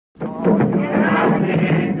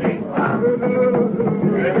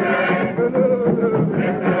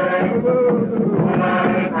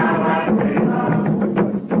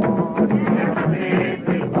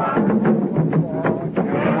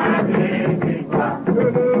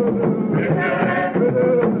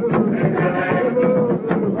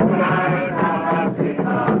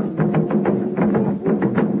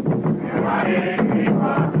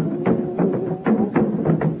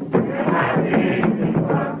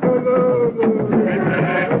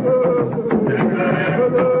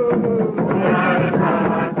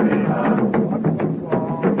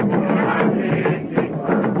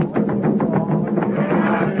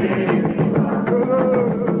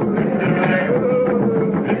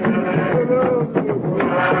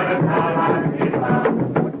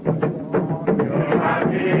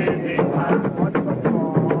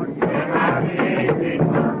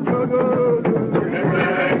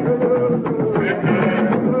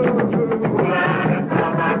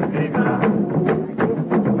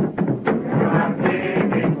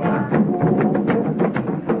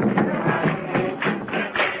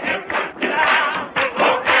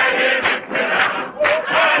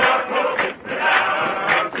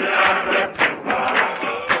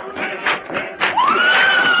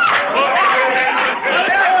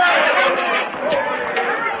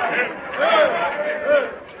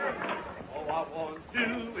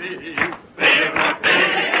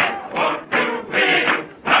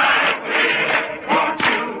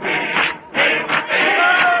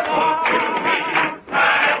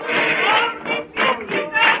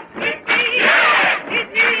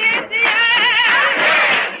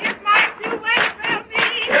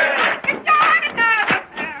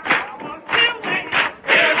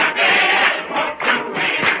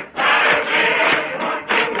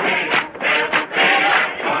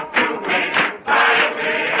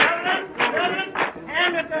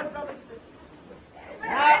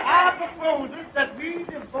Now, our proposal is that we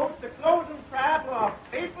devote the closing prayer to our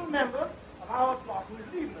faithful member of our flock who is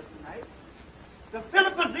leaving us tonight to fill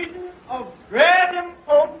a position of great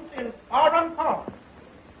importance in foreign policy.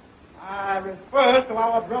 I refer to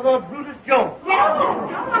our brother Brutus Jones. Will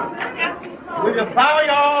you bow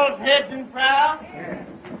your heads in prayer?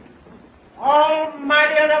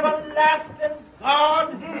 Almighty and everlasting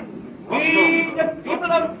God, we, the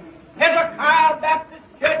people of Hezekiah Baptist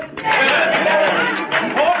Church,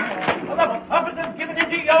 for the purpose of giving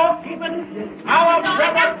into your keeping our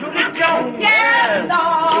brother Brutus Jones. Yes,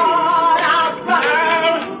 Lord, our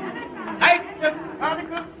brother. Like the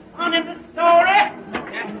prodigal son in the story,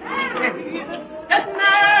 he's a sitting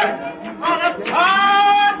there on a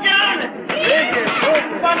far journey.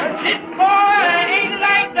 But this boy ain't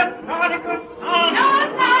like the prodigal son. No,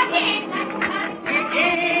 Lord, he ain't. He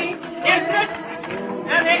ain't different,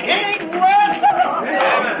 and he ain't worth it.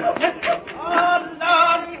 Oh,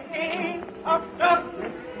 Lord, he ain't puffed up,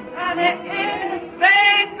 and he ain't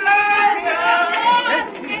vainglorious.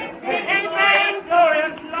 He ain't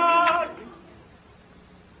vainglorious, Lord.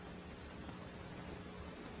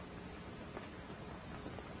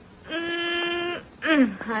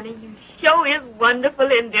 Honey, you sure is wonderful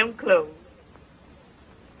in them clothes.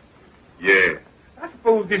 Yeah. I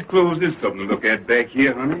suppose these clothes is something to look at back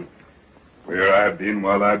here, honey. Where I've been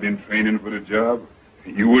while I've been training for the job,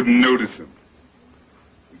 you wouldn't notice them.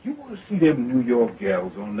 You want to see them New York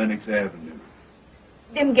gals on Lenox Avenue?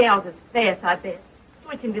 Them gals is fast, I bet,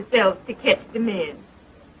 switching themselves to catch the men.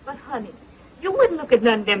 But, honey, you wouldn't look at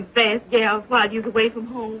none of them fast gals while you was away from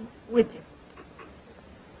home, would you?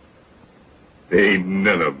 There ain't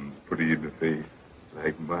none of them pretty in the face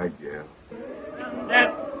like my gal. And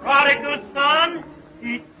that prodigal son,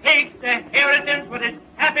 he takes the inheritance what his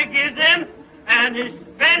pappy gives him, and he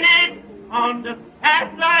spends it on the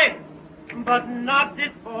past life. But not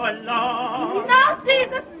this boy, Lord. No,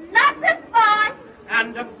 Jesus, not this boy.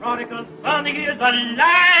 And the prodigal son, he is a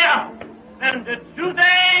liar, and the truth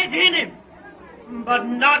ain't in him. But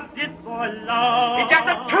not this boy, Lord. It's just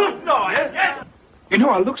the truth, Lord. Yes. You know,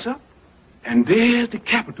 I looks up, and there's the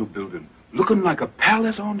Capitol building, looking like a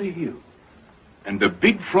palace on the hill. And the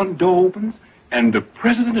big front door opens, and the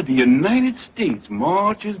President of the United States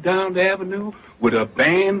marches down the avenue with a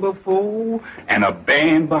band before and a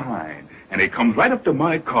band behind. And he comes right up to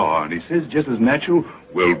my car, and he says just as natural,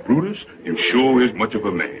 "Well, Brutus, you sure is much of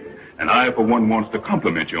a man. And I, for one, wants to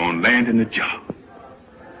compliment you on landing the job."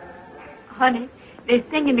 Honey, they're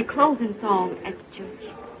singing the closing song at the church.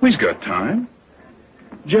 We've got time.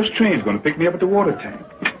 Just Train's going to pick me up at the water tank.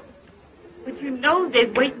 But you know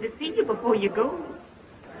they're waiting to see you before you go.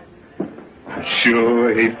 I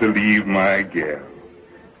sure hate to leave my gal.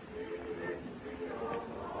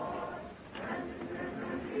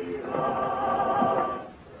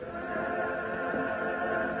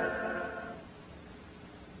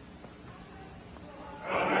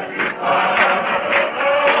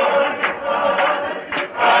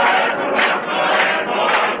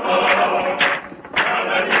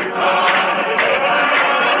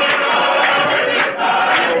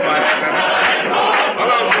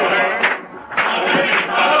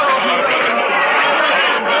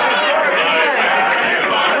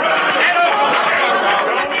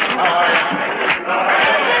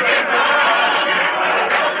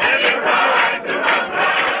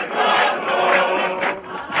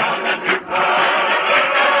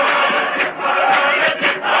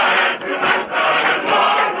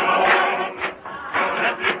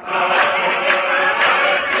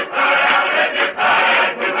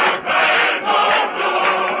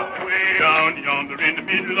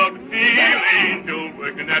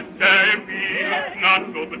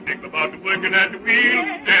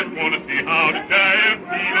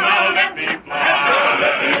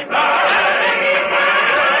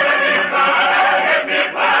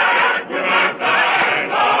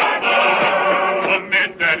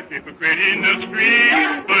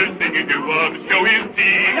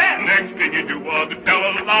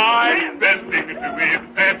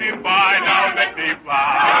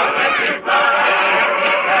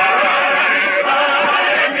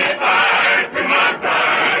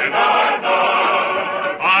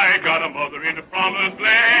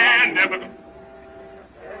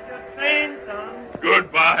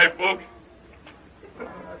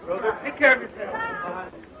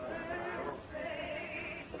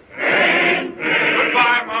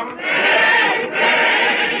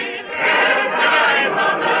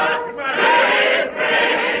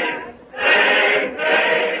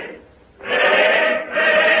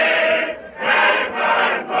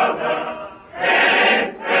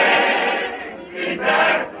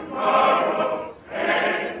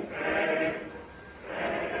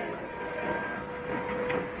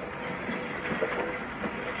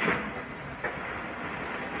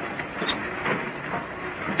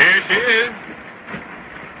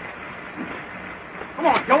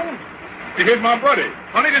 Come on, Jones. Hey, here's my buddy.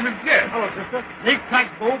 Honey, this is Jeff. Hello, sister. Make tight,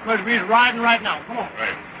 Bo, because we're riding right now. Come on.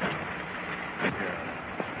 Right.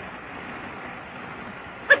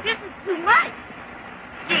 But this is too much.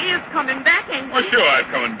 He is coming back, ain't he? Oh, sure, I'm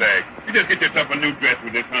coming back. You just get yourself a new dress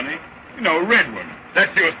with this, honey. You know, a red one.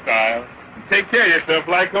 That's your style. And take care of yourself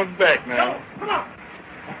till I comes back now. Come on.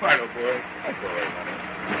 All right, old boy. That's all right, honey.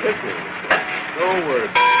 That's it. Don't worry.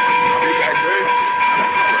 I'll be back, babe.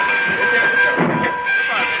 Take care of yourself.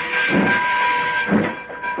 Goodbye, baby.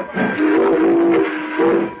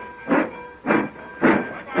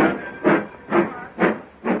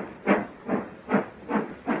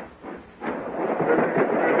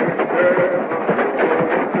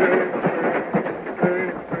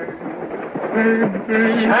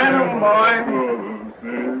 Hello, boy.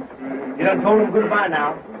 You done told him goodbye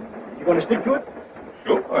now. You gonna stick to it?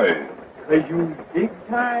 Sure. Because you big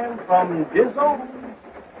time from this on.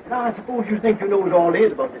 Now, I suppose you think you know what all there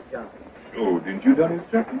is about this job. So, didn't you done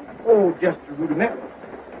instructing? Oh, just a rudimentary.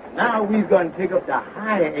 Now we've got to take up the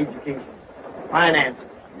higher education, finance.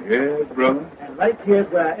 Yes, brother. And right here's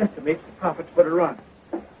where I estimate the profits for the run.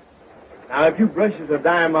 Now, if you brushes a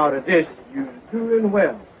dime out of this, you're doing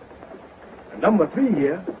well. And number 3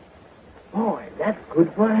 here, boy, that's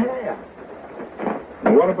good for hair.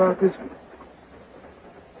 Now, what about this one?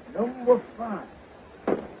 Number 5.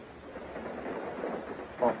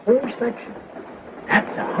 A whole section.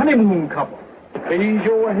 That's a honeymoon couple. Raise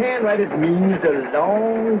your hand right, it means the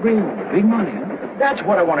long green. Big money, huh? That's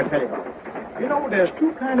what I want to tell you about. You know, there's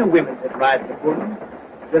 2 kind of women that ride the Pullman.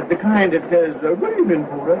 There's the kind that says, good evening,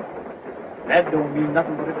 Porter. That don't mean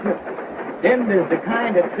nothing but a tip. Then there's the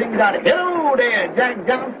kind that sings out, hello there, Jack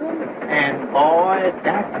Johnson. And boy,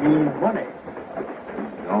 that means money.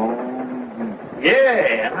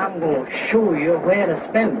 Yeah, and I'm going to show you where to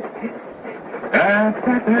spend it.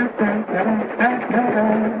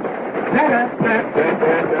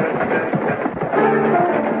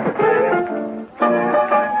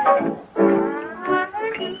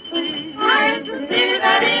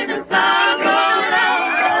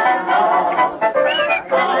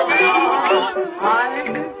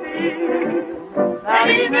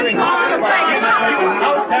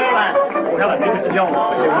 South Carolina. Oh, hello, Mr. Jones.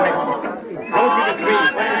 Don't be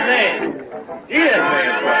discreet. What's his name? Yes, man.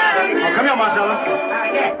 Oh, come here, Marcella.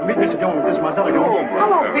 Yes. Meet Mr. Jones. This is Marcella Jones.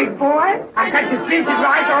 Hello, big boy. I got your species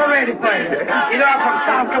right already for you. You know, I'm from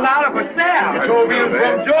South Carolina for sale. You told me you was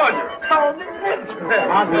from Georgia. Oh,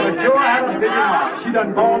 Marcella sure has a busy mom. She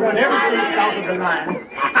done born on every street south of the line.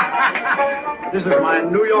 This is my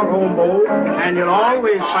New York home bowl, and you'll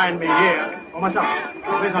always find me here. Oh, myself.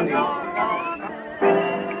 Where's O'Neill?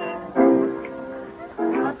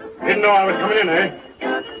 Didn't know I was coming in, eh?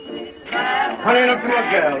 Honey up to my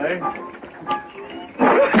gal, eh?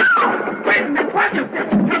 Wait a minute, wait a minute.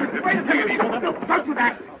 Don't do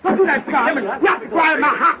that. Don't do that, son. You have to go out of my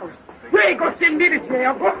house. You ain't gonna send me to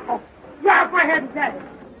jail. Go ahead and say it.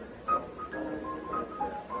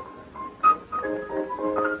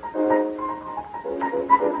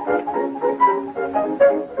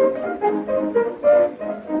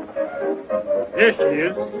 There she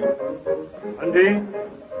is. Undine,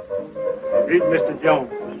 meet Mr.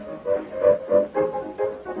 Jones.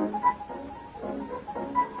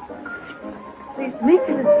 pleased to meet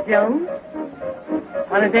you, Mr. Jones.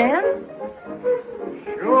 Want to dance?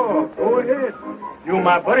 Sure, go ahead. You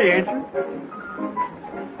my buddy, ain't you?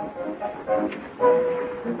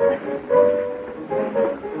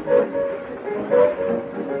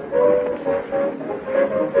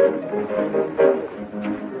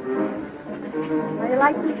 How you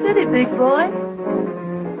like the city, big boy?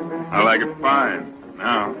 I like it fine.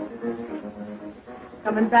 Now,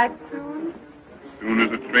 Coming back soon? as soon as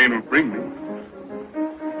the train will bring me.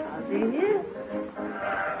 I'll be here.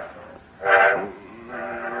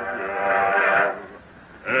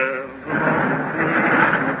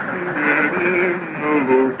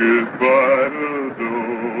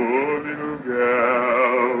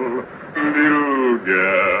 Little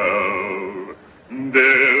gal,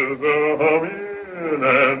 there's a humming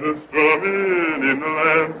and a strumming in the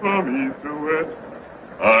land from east to west.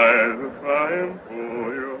 Eyes are crying for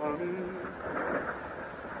your honey.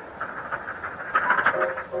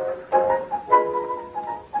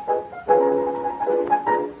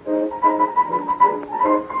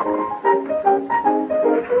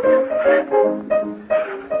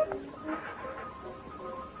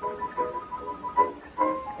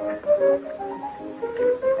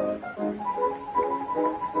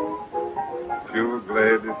 Sure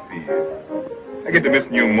glad to see you. I get to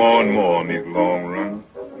missing you more and more on these long runs.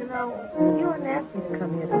 You know, you and asked me to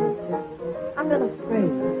come here to meet you. I've been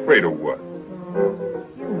afraid. Afraid of what?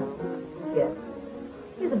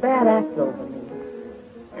 bad act over me.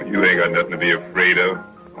 You ain't got nothing to be afraid of.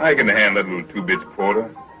 I can handle that little 2 bits quarter.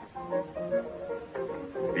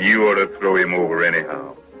 You ought to throw him over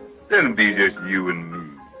anyhow. Then be just you and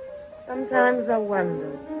me. Sometimes I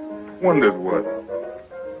wonder. Wonders what?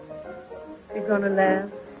 You gonna laugh?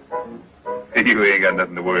 You ain't got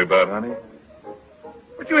nothing to worry about, honey.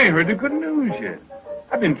 But you ain't heard the good news yet.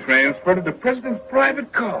 I've been transferred to the president's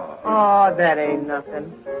private car. Oh, that ain't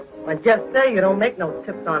nothing. But just say you don't make no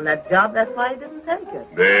tips on that job. That's why he didn't take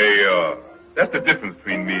it. There you are. That's the difference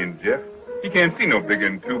between me and Jeff. He can't see no bigger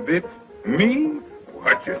than 2 bits. Me? Well,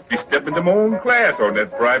 I'd just be stepping to my own class on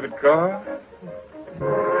that private car.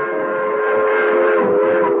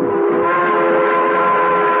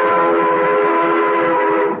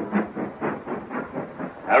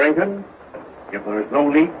 Harrington, if there is no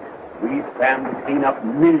leak, we stand to clean up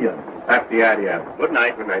millions. That's the idea. Good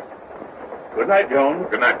night. Good night. Good night, Jones.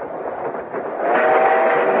 Good night.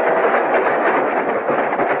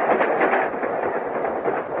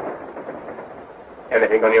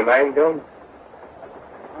 Anything on your mind, Jones?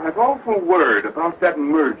 I've awful worried about that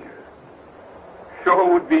merger.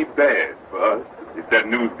 Sure would be bad for us if that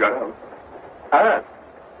news got out. Ah.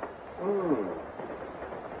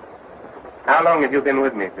 How long have you been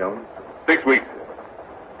with me, Jones? 6 weeks.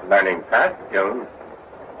 Learning fast, Jones.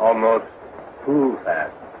 Almost too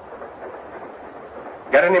fast.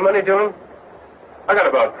 Got any money, Jones? I got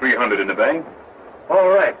about $300 in the bank. All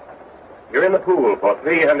right. You're in the pool for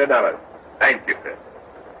 $300. Thank you, sir.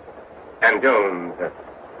 And, Jones,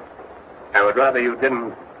 I would rather you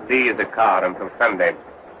didn't leave the car until Sunday.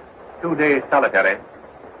 2 days solitary,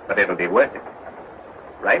 but it'll be worth it.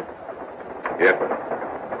 Right? Yes,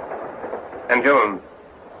 sir. And, Jones,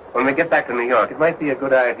 when we get back to New York, it might be a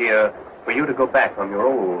good idea for you to go back on your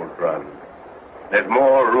old run. There's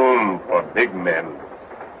more room for big men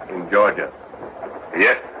in Georgia.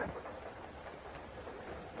 Yes.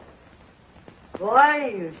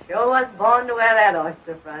 Boy, you sure was born to wear that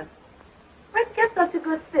oyster front. Where'd you get such a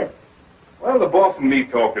good fit? Well, the boss and me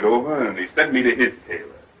talked it over, and he sent me to his tailor.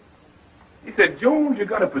 He said, Jones, you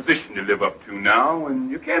got a position to live up to now,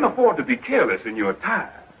 and you can't afford to be careless in your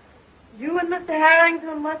attire. You and Mr.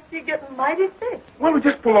 Harrington must be getting mighty thick. Well, we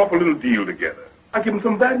just pull off a little deal together. I give him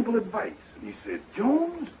some valuable advice, and he said,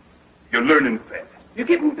 Jones, you're learning fast. You're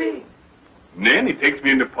getting big. And then he takes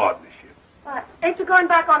me into partnership. Why, ain't you going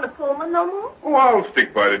back on the Pullman no more? Oh, I'll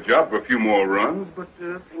stick by the job for a few more runs, but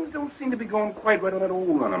things don't seem to be going quite right on that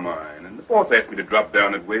old run of mine, and the boss asked me to drop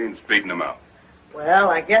down that way and straighten them out. Well,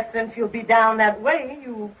 I guess since you'll be down that way,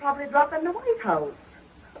 you'll probably drop in the White House.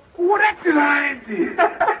 Oh, that's an idea.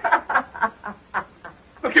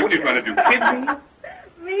 Look here, what are you trying to do, kid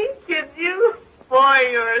me? Me kid you? Boy,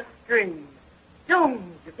 you're a string.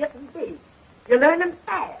 Jones, you're getting big. You're learning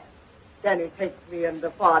fast. Then he takes me into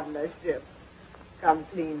partnership. Come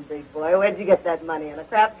clean, big boy. Where'd you get that money? In a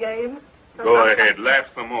crap game? Go ahead, laugh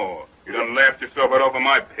some more. You done laughed yourself right off of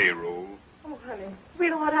my payroll. Oh, honey,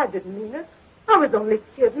 sweetheart, I didn't mean it. I was only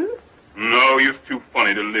kidding. No, you're too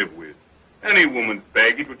funny to live with. Any woman's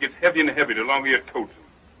baggage would get heavier and heavier the longer you tote them.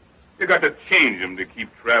 You got to change them to keep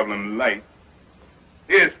traveling light.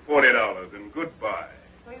 Here's $40 and goodbye.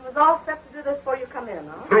 So you was all set to do this before you come in,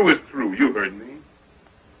 huh? Through is through, you heard me.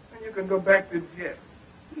 And you can go back to Jeff.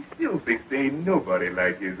 He still thinks there ain't nobody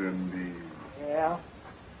like his Undine. Yeah.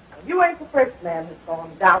 Well, you ain't the first man who's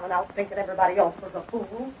gone down and out thinking everybody else was a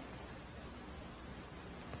fool.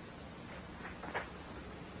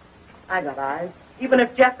 I got eyes, even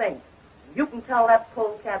if Jeff ain't. You can tell that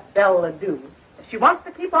polecat Belle do. If she wants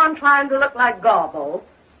to keep on trying to look like Garbo,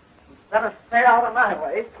 better stay out of my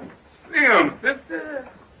way. Slim, sister.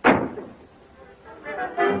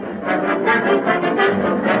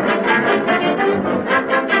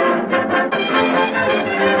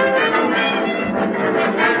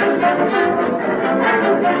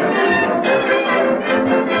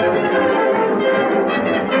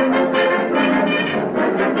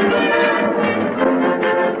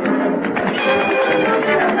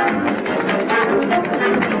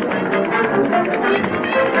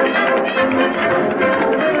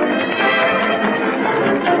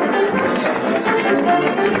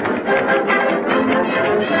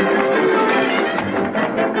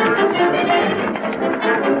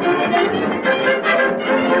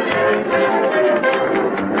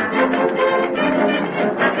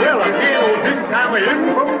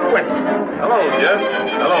 Hello, Jeff.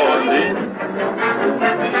 Hello, Undine.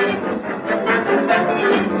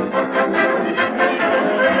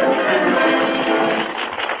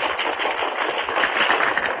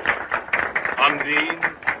 Undine,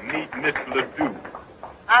 meet Miss Ledoux.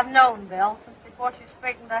 I've known Belle since before she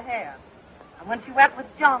straightened her hair. And when she went with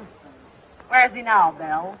Johnson. Where's he now,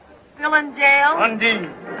 Belle? Still in jail? Undine,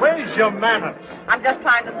 where's your manners? I'm just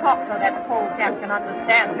trying to talk so that Paul Camp can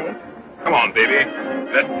understand me. Come on, baby.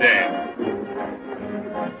 Let's dance.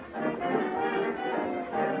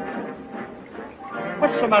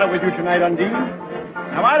 What's the matter with you tonight, Undine?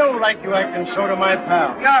 Now, I don't like you acting so to my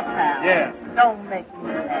pal. Your pal? Yeah. Don't make me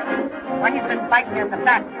laugh. Well, he's been biting me in the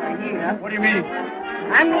back for a year. What do you mean?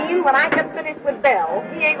 I mean, when I get finished with Belle,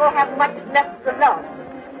 he ain't gonna have much left to love.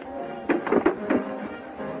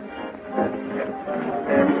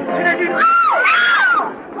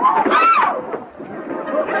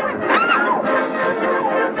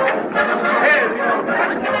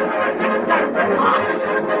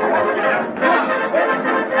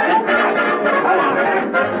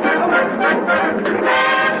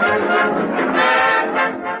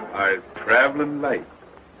 I've traveling light.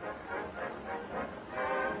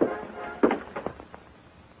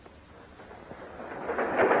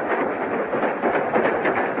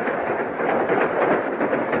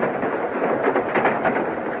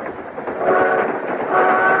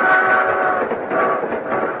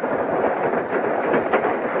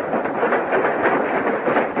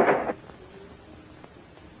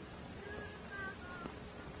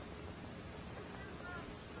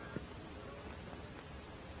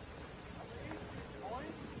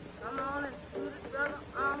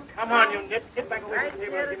 Come on, you nip. Get back away from the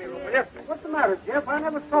table and give me room, will you? What's the matter, Jeff? I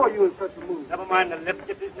never saw you in such a mood. Never mind the lips.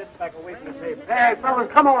 Get these lips back away from the table. Hey,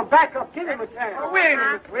 fellas, come on, back up. Give him a chance. Oh, wait a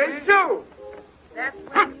minute, Where's you?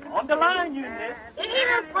 On the line, you nip.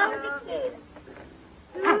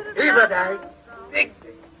 Eva died.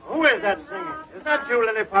 Who is that singing? Is that you,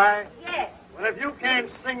 Lily Pie? Yes. Well, if you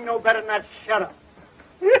can't sing no better than that, shut up.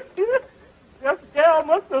 This gal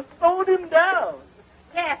must have slowed him down.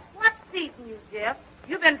 Yes, what's eating you, Jeff?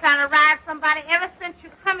 You've been trying to ride somebody ever since you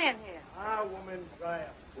come in here. Ah, woman, dry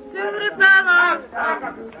up. Let him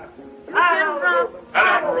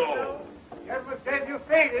roll. Edward said you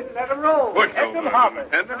faded. Let him roll. Push Let over, him hop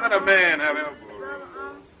it. Lieutenant. Let a man have him.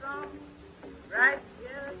 Right,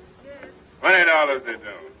 $20 they do.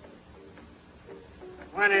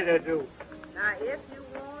 20 to do. Now, if you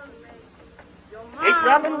want to make your mom... Ain't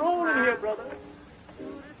rock and rolling here, brother.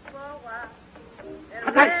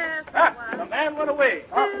 The man went away.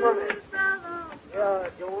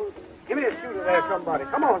 Jones. Give me a shooter there, somebody.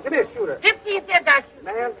 Come on, give me a shooter. 50 said that.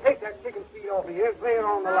 Man, take that chicken feed off of here. Lay it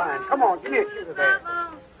on the line. Come on, give me a shooter there.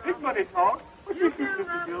 Big money talk. What you shoot,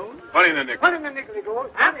 Mr. Jones? 20 in the nickel. Put him in the nickel, he goes.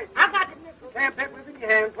 I got the nickel. Can't pick with it in your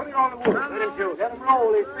hand. Put it on the wood. Let him shoot. Let him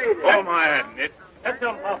roll. He's faded. Hold my hand, Nit. Let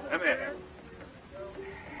them off. Come here.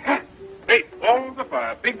 Hey, balls of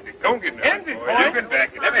fire. Big dick. Don't get nervous, Envy, boy. boy. You can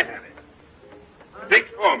back it. Let me have it. Six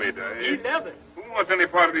for me, Dave. 11. Who wants any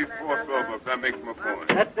part of these 4 sawbucks? I make my point.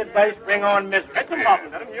 Let the dice bring on misery. Let them off.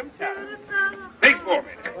 Let them hear him chat. Six for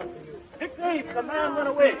me. 6-8. The man went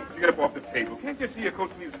away. You get up off the table. Can't you see your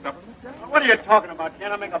coach needs stuffing? What are you talking about?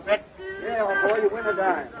 Can't I make a bet? Yeah, old boy, you win a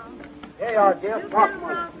dime. There you are, Jeff. Talk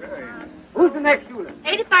money. Hey. Who's the next shooter?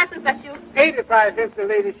 85 cents I shoot. 85 cents the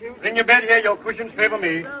lady shoots. Bring your bet here. Your cushions favor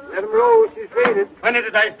me. Let him roll. She's faded. 20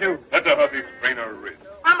 to dice do. Let the hussy sprain her wrist.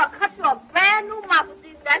 I'm going to cut you a brand new mouth with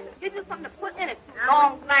these dice and give you something to put in it.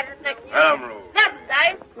 Long, black, snake. Let him roll. That's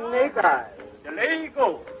dice. Snake eyes. There you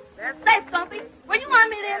go. Say something. Were you on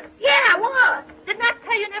me then? Yeah, I was. Didn't I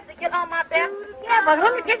tell you never to get on my back? Yeah, but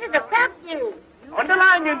who did you defend you? On the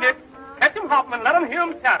line, you Nick. Catch him, Hoffman. Let him hear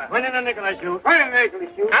him chatter. 20 in the nickel I shoot. 20 in the nickel he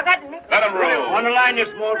shoots. I got the nickel. Let him roll. On the line, you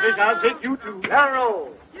small fish. I'll take you too. Let him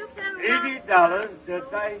roll. $80 the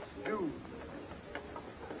dice do.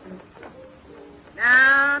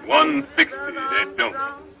 Now, 160. They don't.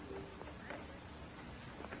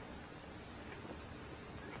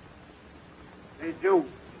 They do.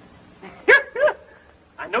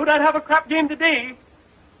 I knowed I'd have a crap game today.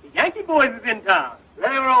 The Yankee boys is in town.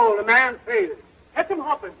 Let him roll. The man's faded. Catch him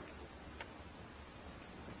hopping.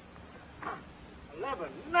 11.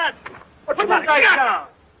 Nuts. Put the dice down.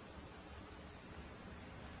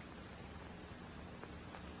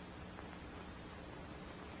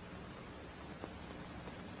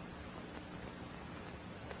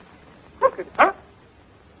 Crooked, huh?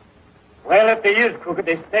 Well, if they is crooked,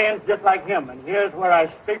 they stands just like him, and here's where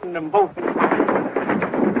I straighten them both.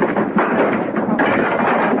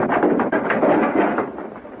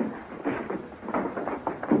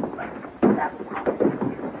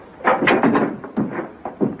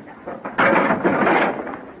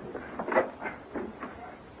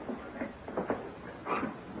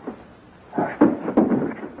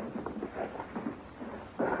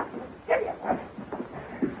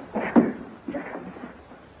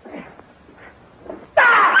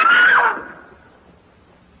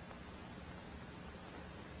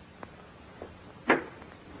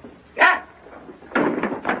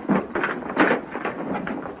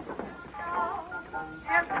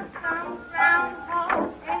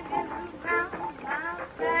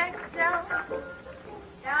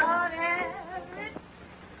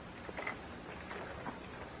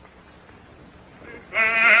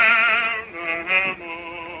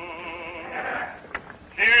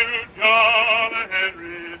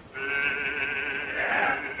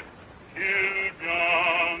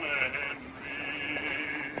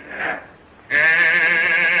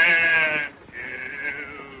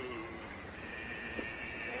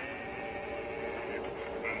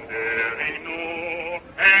 ain't no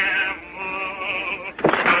hammer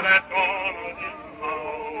that's on the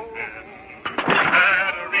mountain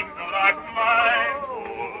that rings like mine,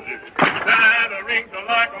 boy, that rings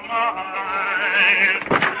like mine.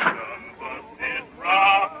 Done busted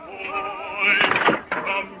rock, boy,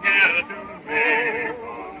 from here to Macon,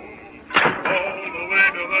 all the way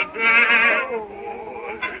to the dam,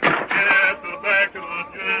 boy, yes, back to the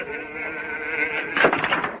dam.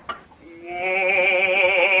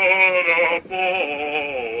 What a boy,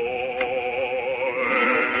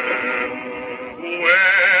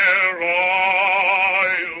 where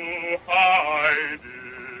are you hiding?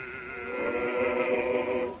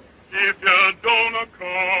 If you don't come,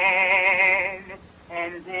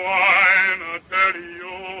 I'm going to tell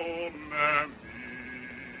your mammy.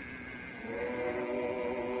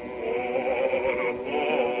 What a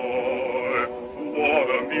boy,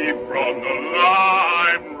 water me from the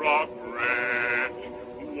lime rock branch,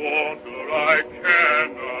 water I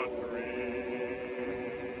cannot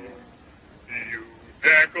drink. You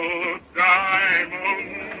deckle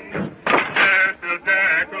diamonds, yes, you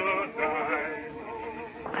deckle diamonds.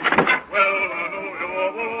 Well, I know you're a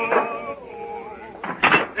boy,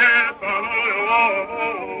 yes, I know you're a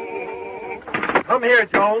boy. Come here,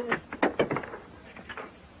 Jones.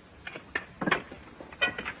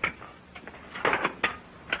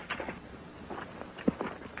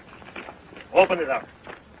 Open it up.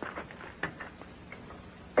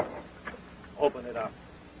 Open it up.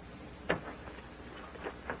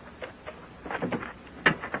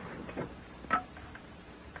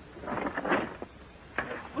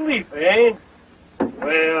 Asleep, eh?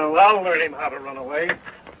 Well, I'll learn him how to run away.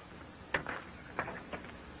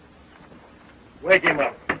 Wake him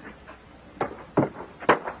up. Well,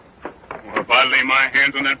 if I lay my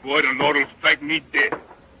hands on that boy, the Lord will strike me dead.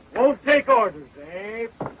 Won't take orders, eh?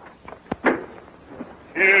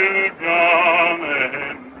 Children and me.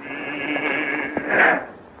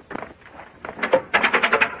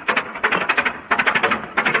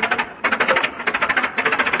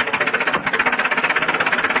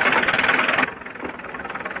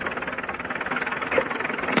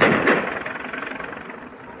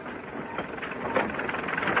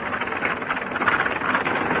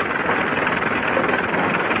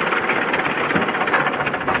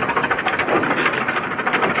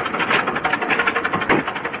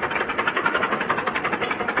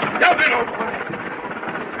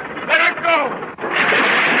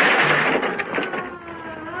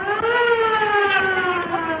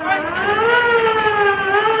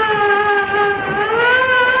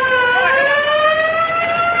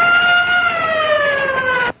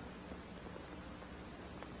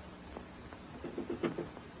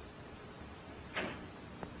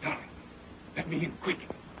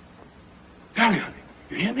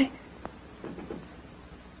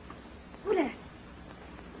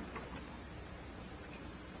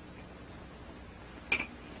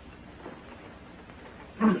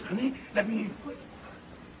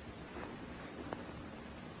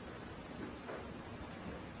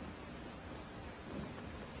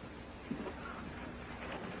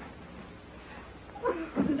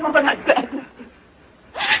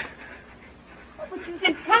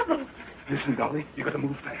 Listen, Dolly, you gotta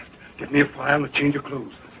move fast. Get me a file and change your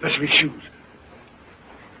clothes, especially shoes.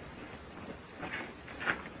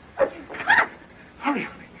 Hurry, honey.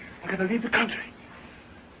 I gotta leave the country.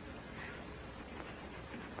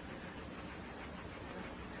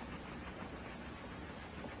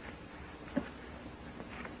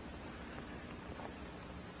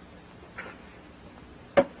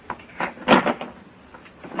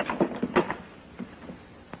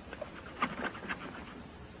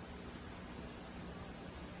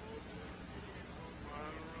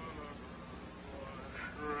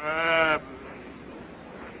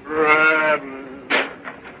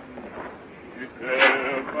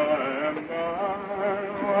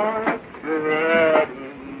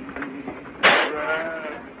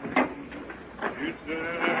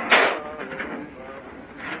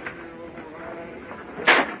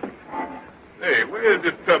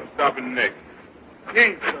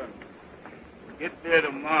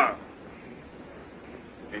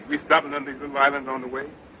 Island on the way?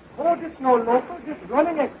 Oh, just no local, just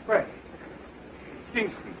running express.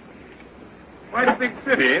 Kingston. Quite a big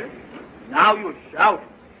city, ain't it? Now you shout.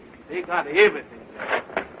 They got everything there.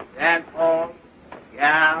 Dance hall,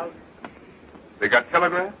 gals. They got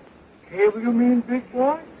telegraph? Cable, you mean, big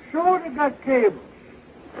boy? Sure, they got cable.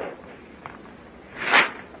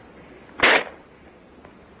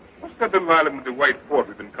 What's that little island with the white fort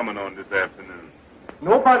we've been coming on this afternoon?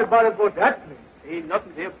 Nobody bothered about that place. Ain't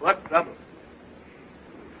nothing there but trouble.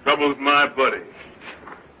 Trouble's my buddy.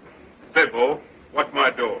 Bo. Watch my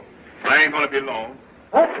door. I ain't gonna be long.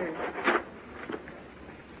 Okay.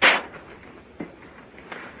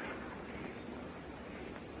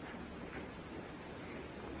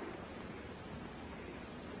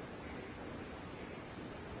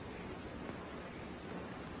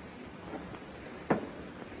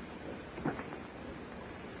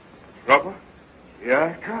 Trouble? Here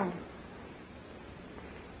I come.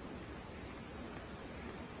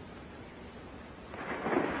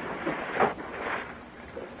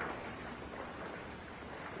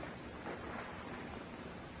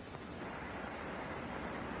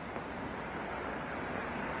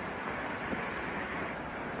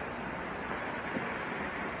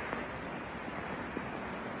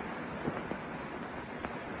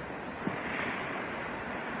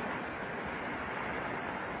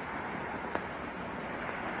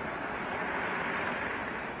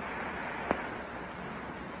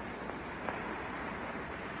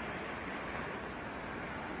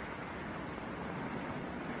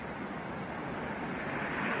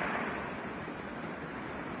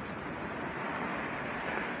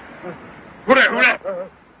 Who there?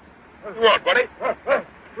 What you want, buddy?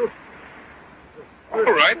 All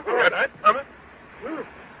right, I'm coming.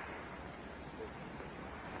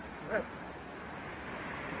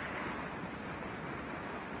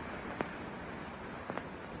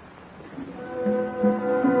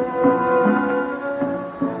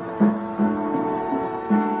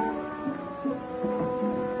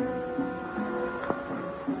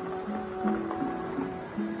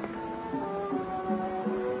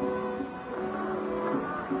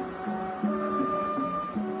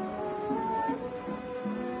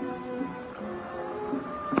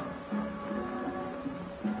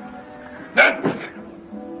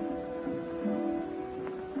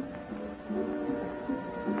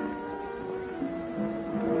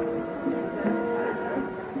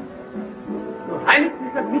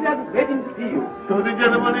 So the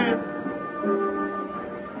gentleman is.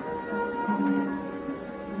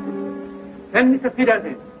 Send Mr. Peters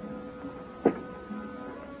in.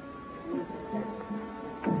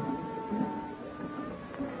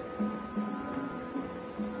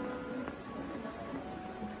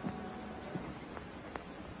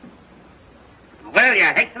 Well, Your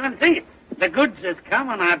Excellency, the goods has come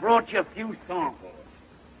and I brought you a few samples.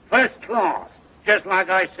 First class, just like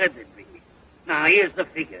I said they'd be. Now, here's the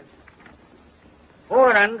figures.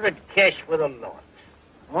 400 cash for the lot.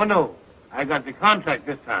 Oh, no. I got the contract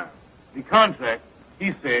this time. The contract,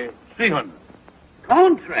 he said 300.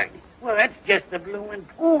 Contract? Well, that's just the bloomin'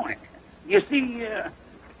 point. You see,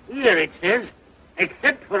 here it says,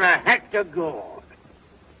 except for a hectare gold.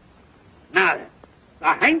 Now,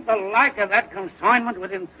 there ain't the like of that consignment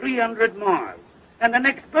within 300 miles. And the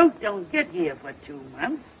next boat don't get here for 2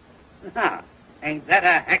 months. Now, ain't that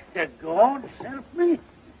a hectare gold, self me?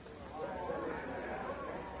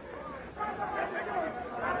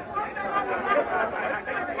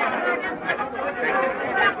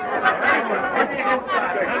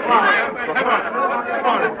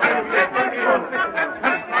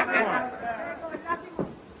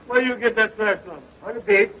 Where you get that trash from? On the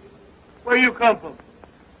beach. Where you come from?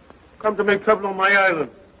 Come to make trouble on my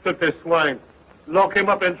island. Took this swine. Lock him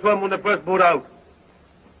up and throw him on the first boat out.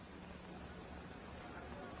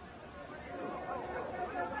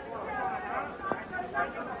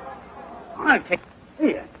 I'll take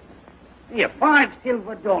here. Here, $5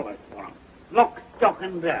 silver for him. Lock, stock,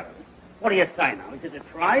 and barrel. What do you say now? Is it a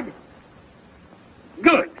tried?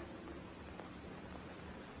 Good.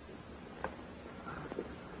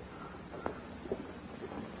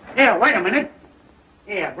 Here, wait a minute.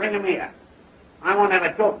 Here, bring him here. I want to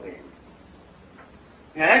have a talk with him.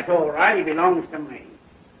 Yeah, that's all right. He belongs to me.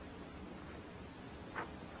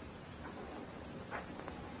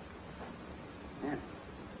 Yeah.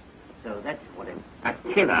 So that's what it is. A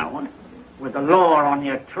killer, what? With the law on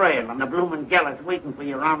your trail and the bloomin' gallows waiting for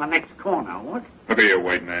you around the next corner, what? Look here,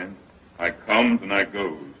 white man. I comes and I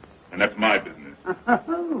goes. And that's my business.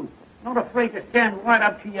 Not afraid to stand right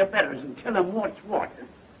up to your betters and tell them what's what.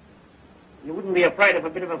 You wouldn't be afraid of a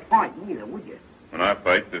bit of a fight neither, would you? When I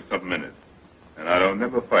fight, there's something in it. And I don't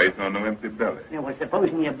never fight on no empty belly. Yeah, well,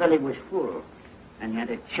 supposing your belly was full and you had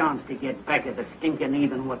a chance to get back at the stinking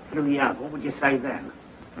even what threw you out, what would you say then?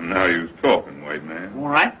 And now you's talking, white man. All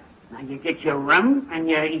right. Now you get your rum and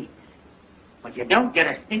you eat. But you don't get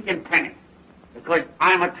a stinking penny. Because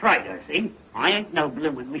I'm a trader, see? I ain't no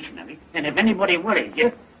bloomin' missionary. And if anybody worries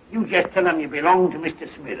you, you just tell them you belong to Mr.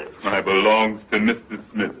 Smithers. I belongs to Mr.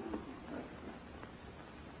 Smithers.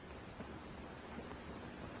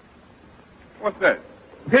 What's that?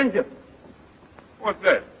 Ginger. What's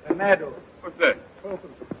that? Tomato. What's that?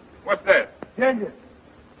 What's that? Ginger.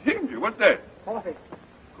 Ginger, what's that? Coffee.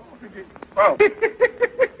 Oh.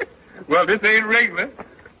 Well, this ain't regular,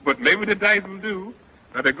 but maybe the dice will do.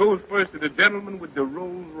 Now, that goes first to the gentleman with the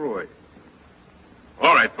Rolls Royce.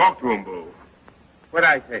 All right, talk to him, Bo. What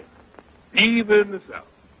I say? Fever in the South.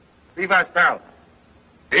 Viva South.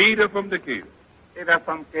 Ada from Decatur. Ada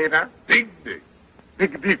from Ada. Big Dick.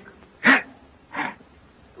 Big Dick.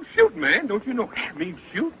 Well, shoot, man. Don't you know that means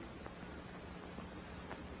shoot?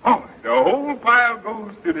 All right, the whole pile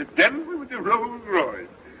goes to the gentleman with the Rolls Royce.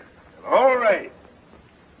 All right.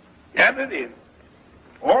 Gather it in.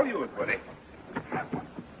 All yours, buddy.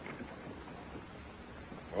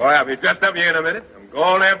 Boy, I'll be just up here in a minute. I'm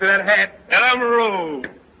going after that hat. Let 'em roll.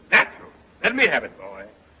 Natural. Let me have it, boy.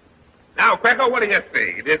 Now, Cracker, what do you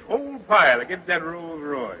say? This whole pile against that Rolls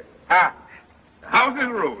Royce. Ah, the house is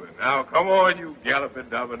rolling. Now, come on, you galloping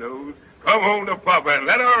dominoes. Come home to Papa and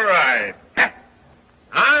let her ride.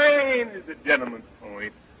 Mine is the gentleman's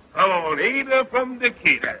point. Come on, Ada from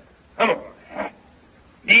Decatur. Come on.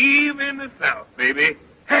 Eve in the South, baby.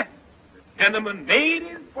 The gentleman made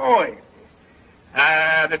his point.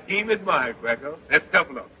 The team is mine, Cracker. Let's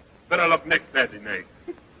double up. Better luck next Saturday night.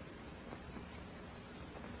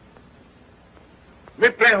 We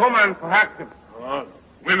play Homan for Haxton. Oh,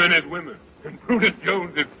 women is women. And Brutus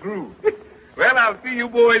Jones is through. Well, I'll see you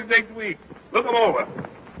boys next week. Look 'em over.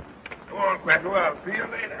 Come on, Cracker. I'll see you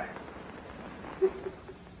later.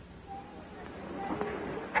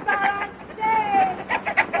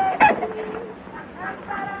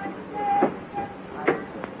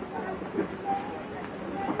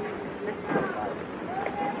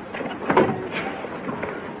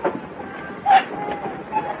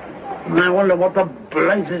 I wonder what the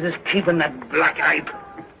blazes is keeping that black ape.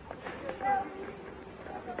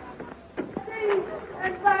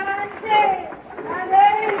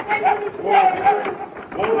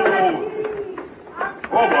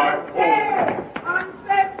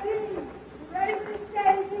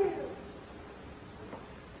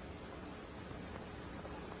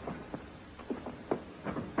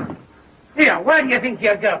 Here, where do you think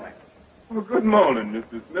you're going? Well, good morning,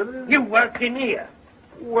 Mr. Smithers. You work in here.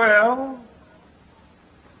 Well,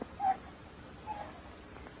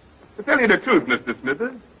 to tell you the truth, Mr.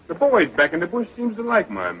 Smithers, the boys back in the bush seems to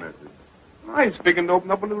like my message. I was thinking to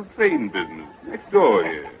open up a little trading business next door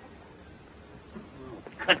here.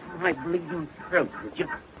 Cut my bleeding throat, would you?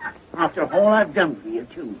 After all I've done for you,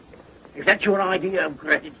 too. Is that your idea of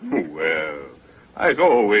gratitude? Well, I was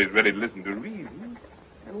always ready to listen to reason.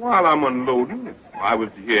 And while I'm unloading, if I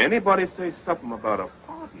was to hear anybody say something about a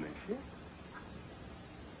partnership...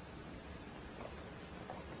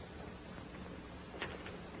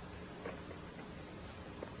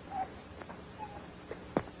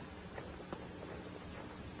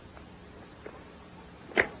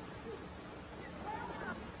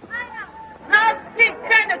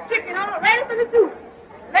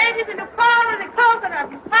 Ladies in the corn and the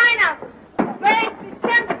coconuts and pineapples. Grapes and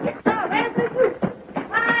champions. Oh, where's the juice?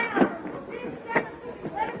 Pineapples, big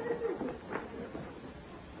champions. Where's the juice?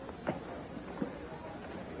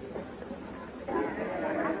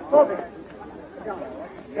 Hold it.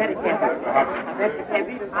 Very careful. Very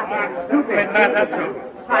careful. That's true.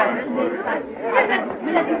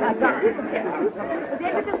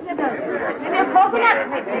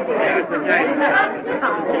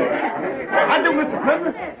 How do you, Mr.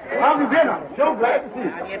 Smithers? How have you been? I'm so glad to see you.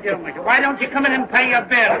 How do you do, mister? Why don't you come in and pay your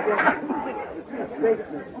bill?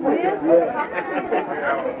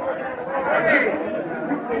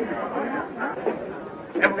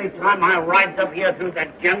 Every time I ride up here through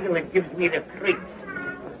that jungle, it gives me the creeps.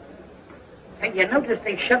 Hey, you notice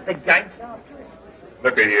they shut the gates off?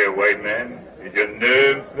 Look at here, white man. Is your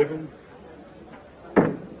nerves slipping?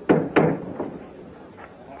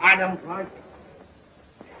 I don't like it.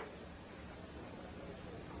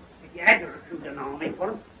 If you had to recruit an army for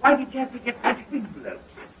them, why did you have to get such big blokes?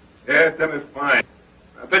 Yes, them is fine.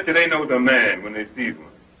 I bet you they know the man when they sees one.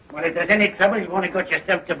 Well, if there's any trouble, you've only got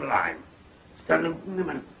yourself to blame. Saluting him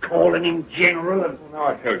and calling him general and... Well, now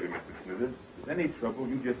I tell you, Mr. Smithers, if there's any trouble,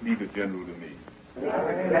 you just leave the general to me.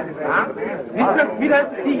 Mr.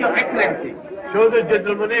 Peters, see your excellency. Show the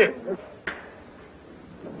gentleman in.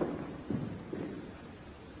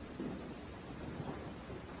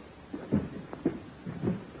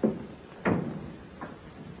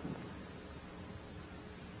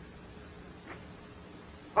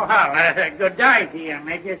 Well, good day to you,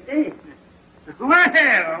 Majesty.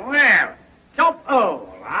 Well, top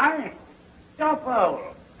hole, eh? Top hole.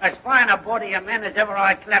 As fine a body of men as ever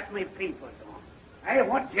I clapped me peepers on. Hey,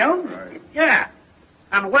 what, Jones? Right. Yeah,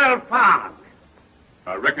 and well found.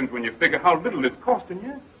 I reckon when you figure how little it's costing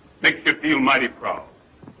you, Makes you feel mighty proud.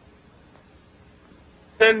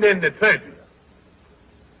 Send in the treasurer.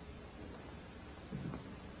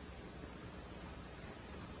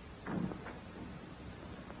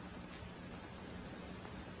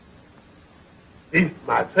 This is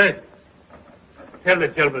my treasurer. Tell the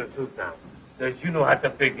gentleman the truth now. Does you know how to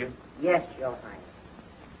figure? Yes, Your Highness.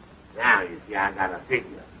 Now, you see, I got a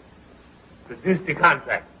figure. Produce the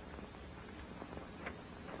contract.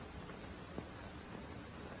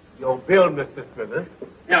 Your bill, Mr. Smithers.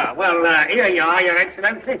 Yeah, well, here you are, Your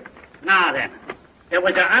Excellency. Now then, there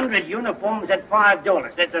was 100 uniforms at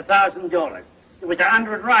 $5. That's $1,000. There was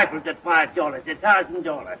 100 rifles at $5.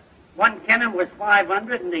 $1,000. One cannon was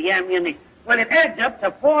 $500, and the ammunition. Well, it adds up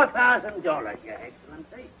to $4,000, Your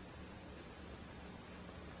Excellency.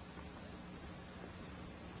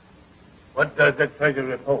 What does the treasurer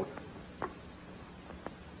report?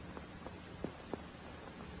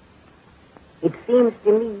 It seems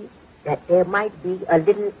to me that there might be a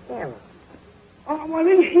little error. Oh, well,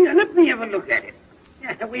 here, let me have a look at it.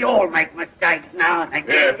 Yeah, we all make mistakes now and again.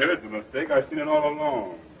 Yes, it is a mistake. I've seen it all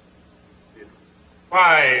along. It's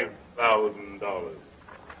 $5,000.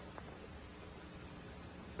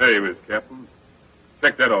 There you is, Captain.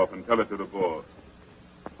 Check that off and tell it to the boss.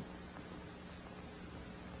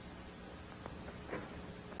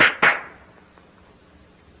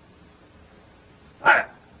 Fire.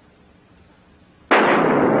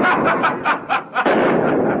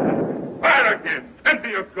 Fire again. Empty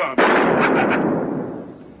your gun.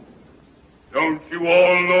 Don't you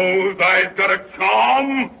all know I've got a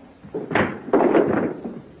charm?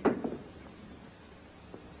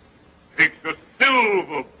 Takes a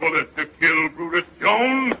silver bullet to kill Brutus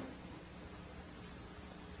Jones.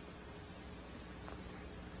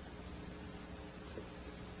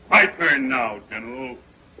 My turn now, General.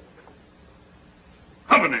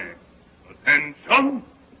 Company, attention.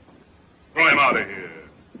 Throw him out of here.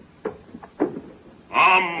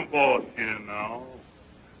 I'm boss here now.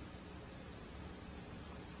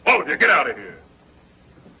 All of you, get out of here.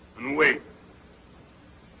 And wait.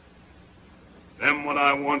 Them what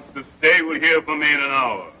I wants to stay will hear from me in an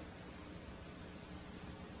hour.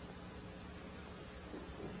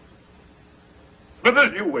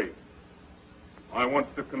 Smithers, you wait. I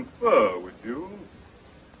want to confer with you.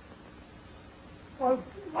 Well,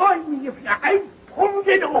 blimey, if you ain't pulled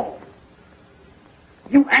it off.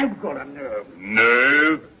 You have got a nerve.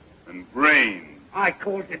 Nerve and brain. I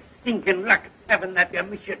calls it stinking luck having that you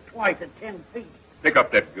miss you twice at 10 feet. Pick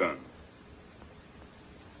up that gun.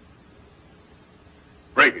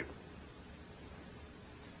 Break it.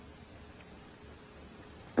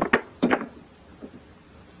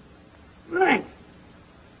 Blimey.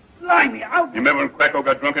 Blimey, how... You remember when Quacko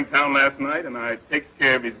got drunk in town last night and I takes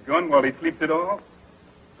care of his gun while he sleeps it off?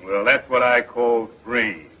 Well, that's what I call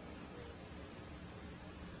brain.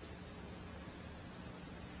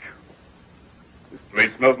 This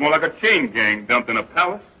place smells more like a chain gang dumped in a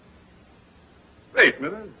palace. Say,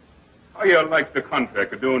 Smithers, how you like the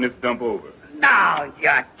contract of doing this dump over? Now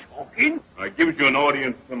you're talking. I gives you an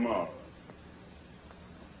audience tomorrow.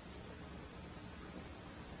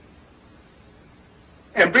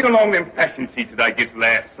 And bring along them fashion sheets that I get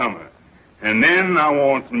last summer. And then I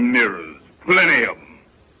want some mirrors. Plenty of them.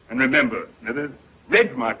 And remember, Smithers,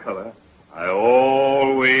 red's my color. I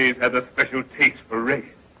always have a special taste for red.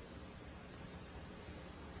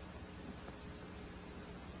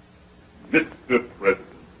 Mr. President.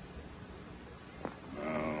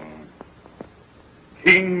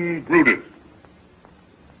 King Brutus.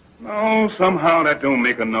 No, somehow that don't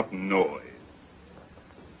make enough noise.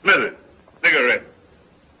 Smithers, cigarette.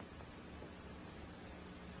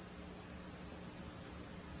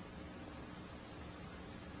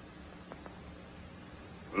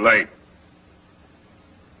 Light.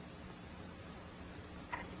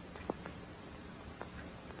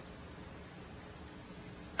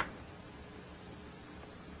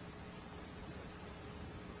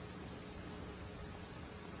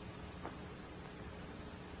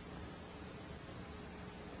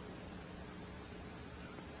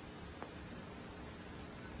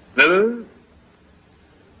 Smithers,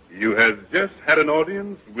 you has just had an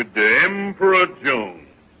audience with the Emperor Jones.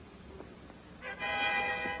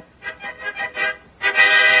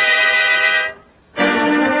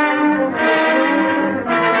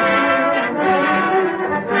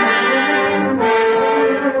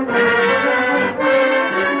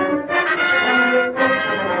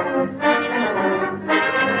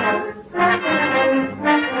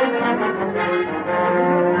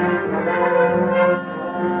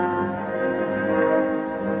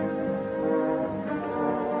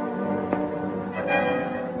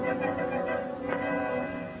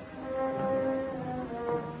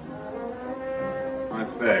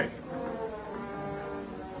 bag.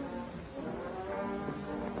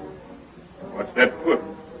 What's that foot?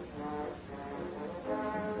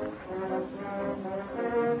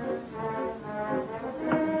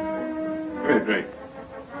 Give me a drink.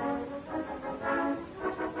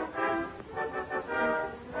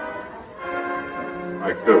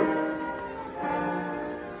 My coat.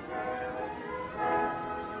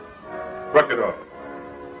 Brush it off.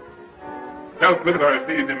 Tell Smith I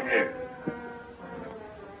seized him here.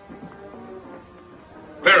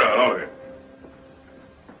 Clear out, all of it.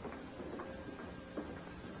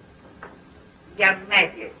 Your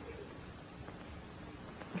Majesty.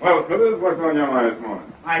 Well, Smithers, what's on your mind this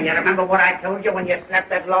morning? Why, you remember what I told you when you slapped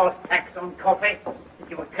that lost tax on coffee? That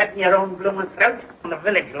you were cutting your own blooming throat on the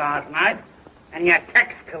village last night, and your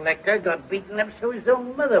tax collector got beaten up so his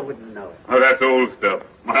own mother wouldn't know it. Oh, that's old stuff.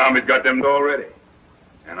 My army's got them already.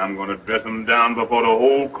 And I'm going to dress them down before the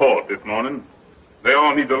whole court this morning. They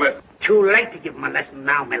all need the lesson. Too late to give them a lesson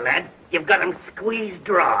now, my lad. You've got them squeezed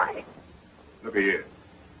dry. Look here.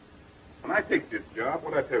 When I take this job,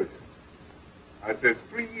 what I tell you? I says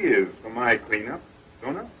 3 years for my cleanup,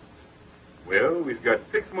 don't I? Well, we've got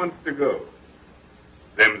 6 months to go.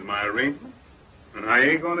 Them's my arrangement, and I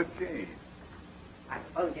ain't going to change. I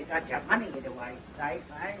suppose you got your money in the way, safe,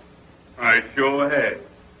 eh? I sure have.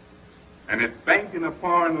 And it's banked in a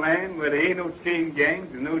foreign land where there ain't no chain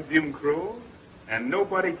gangs and no Jim Crow, and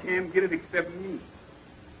nobody can get it except me.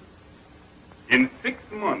 In 6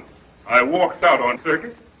 months, I walks out on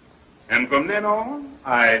circuit, and from then on,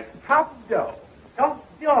 I top dog. Top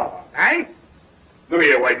dog, eh? Look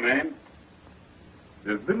here, white man.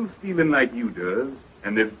 There's little stealing like you does,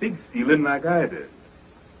 and there's big stealing like I does.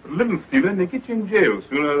 But little stealing, they get you in jail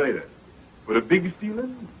sooner or later. But a big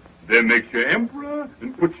stealing, they make you emperor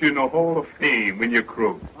and put you in the Hall of Fame when you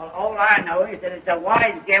crow. Well, all I know is that it's a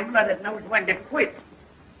wise gambler that knows when to quit.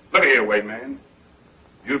 Look here, white man.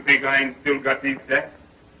 You think I ain't still got these sacks?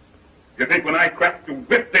 You think when I crack the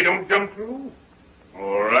whip they don't jump through?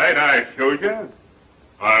 All right, I show you.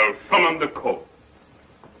 I'll summon the court.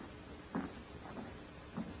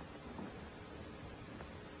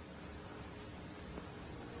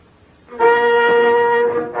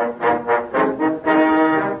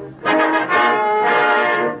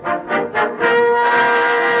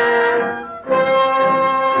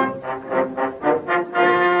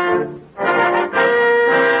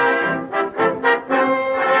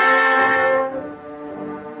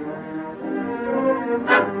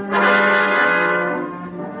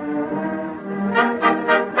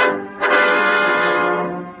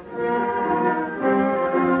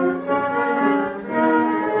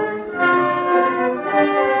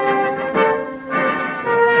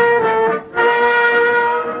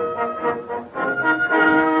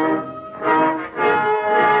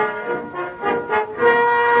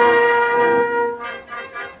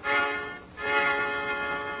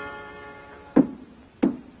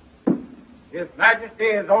 His Majesty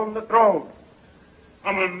is on the throne.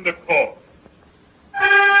 Summon the court.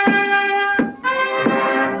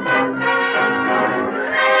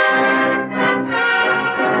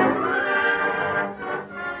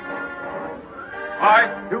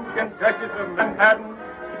 Archduke and Duchess of Manhattan,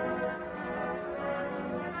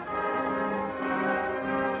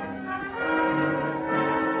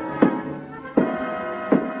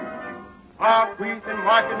 Marquis and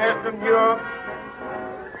Marchioness of New York,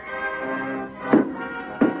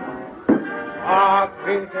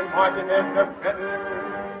 Marquis and Marchioness of Benton,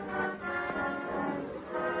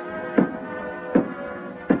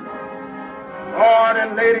 Lord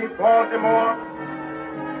and Lady Baltimore,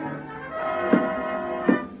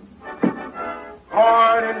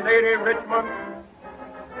 Lord and Lady Richmond,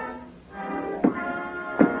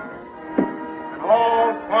 and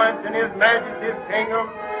all points in His Majesty's kingdom,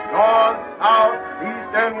 north, south,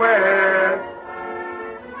 east, and west.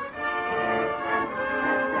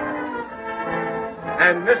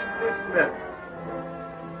 And Mr. Smith.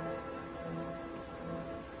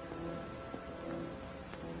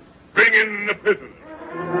 Bring in the prisoners.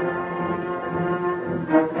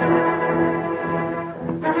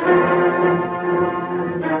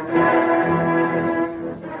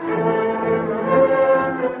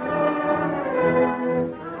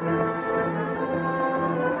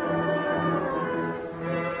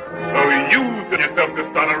 So you set yourself to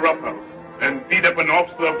start a roughhouse and beat up an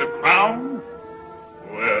officer of the crown?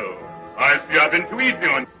 Well, I see I've been too easy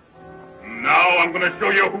on you. Now I'm going to show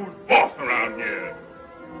you who's boss around here.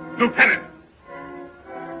 Lieutenant,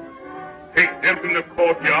 take them in the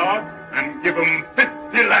courtyard and give them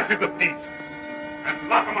 50 lashes apiece. And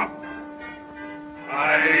lock them up.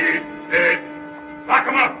 I said, lock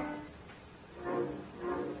them up.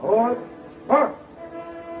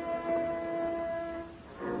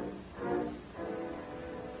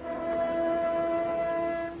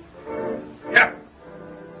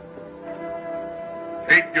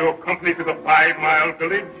 Take your company to the 5-mile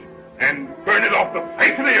village and burn it off the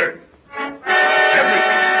face of the earth.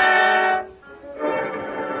 Everything.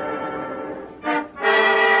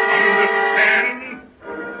 Understand?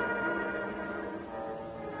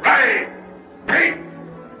 Right. Right.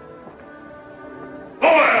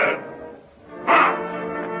 Forward. March.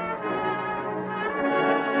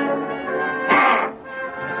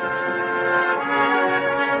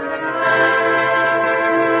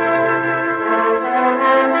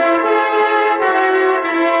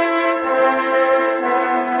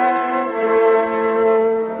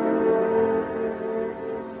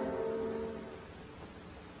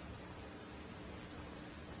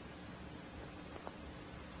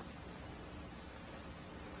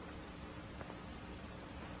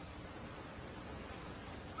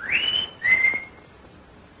 March.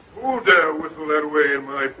 Who dare whistle that way in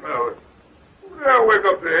my palace? Who dare wake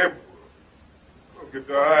up the emperor? I'll get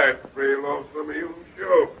the eye trail off some of you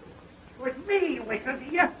show. It was me, Whistle,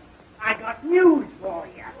 dear. I got news for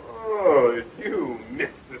you. Oh, it's you,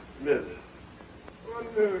 Mr. Smithers.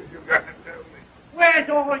 What news you got to tell me? Where's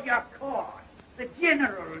all your court? The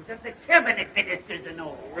generals and the cabinet ministers and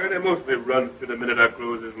all. Well, they mostly run to the minute I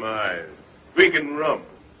closes my eyes. Drinking rum,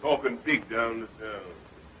 talking big down the town.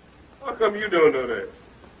 How come you don't know that?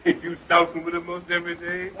 Ain't you sousing with them most every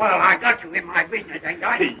day? Well, I got you in my business, ain't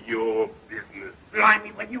I? Your business. Blimey,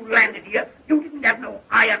 when you landed here, you didn't have no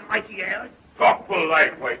iron mighty ears. Talk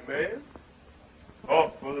polite, white man.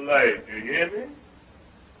 Talk polite, you hear me?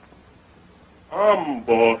 I'm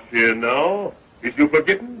boss here now. Is you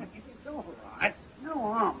forgetting? It's all right. No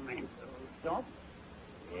harm meant to stop.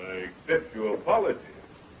 I accept your apology.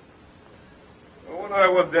 What I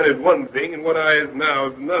was then is one thing, and what I is now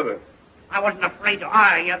is another. I wasn't afraid to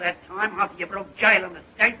hire you that time after you broke jail in the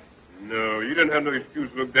States. No, you didn't have no excuse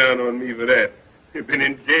to look down on me for that. You've been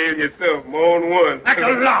in jail yourself more than once. That's a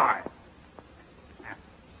lie.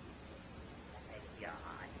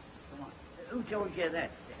 Come on. Who told you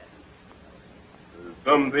that, sir? There's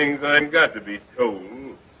some things I ain't got to be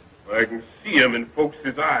told. I can see 'em in folks'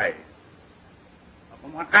 eyes. Well,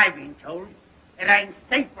 from what I've been told, it ain't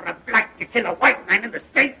safe for a black to kill a white man in the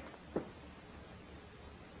States.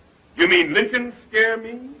 You mean lynching scare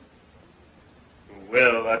me?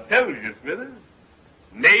 Well, I tell you, Smithers,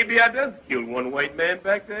 maybe I does kill one white man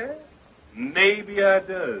back there. Maybe I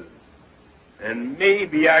does. And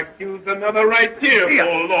maybe I kills another right here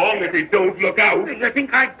for long if he don't look out. You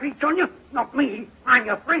think I'd preach on you? Not me. I'm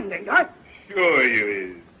your friend, ain't I? Sure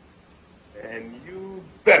you is. And you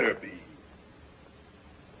better be.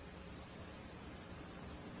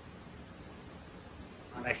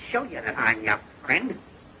 I'll show you that I'm your friend.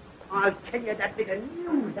 I'll tell you that bit of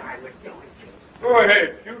news I was doing to you. Go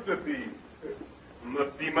ahead, shoot the thief.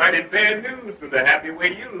 Must be mighty bad news from the happy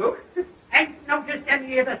way you look. Ain't noticed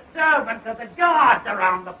any of the servants or the guards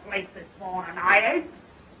around the place this morning, I ain't.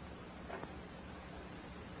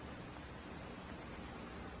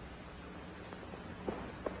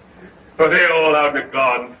 So they're all out in the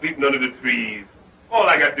garden, sleeping under the trees. All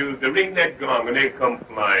I got to do is to ring that gong and they come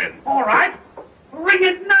flying. All right. Ring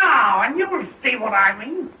it now, and you'll see what I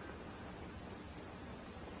mean.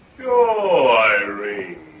 Sure, I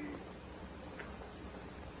ring.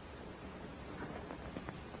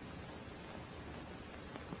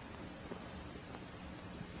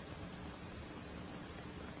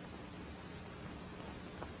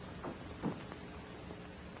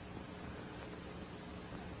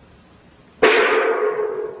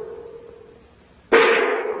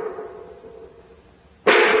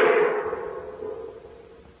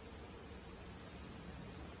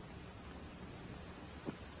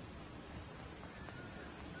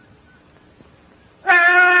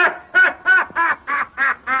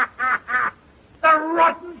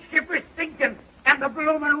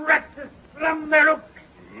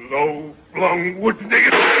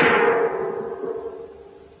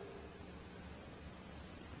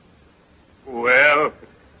 Well,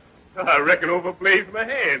 I reckon overplays my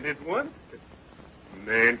hand this one.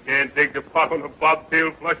 Man can't take the pot on a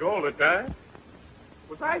bobtail flush all the time.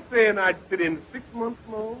 Was I saying I'd sit in 6 months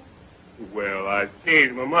more? Well, I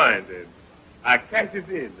changed my mind then. I cashes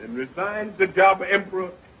in and resigns the job of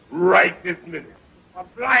emperor right this minute. Well,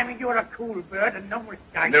 blimey, you're a cool bird and no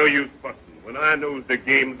mistake. No use fussing. When I knows the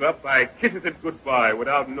game's up, I kisses it goodbye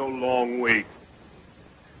without no long wait.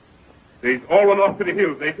 They's all run off to the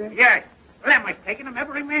hills, ain't they? Yes. Lemmer's taking them,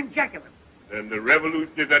 every man jack of them. Then the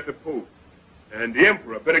revolution is at the post. And the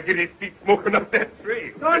emperor better get his feet smoking up that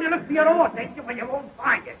trail. Going to look for your horse, ain't you? Well, you won't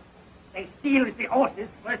find it. They steal the horses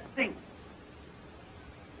first thing.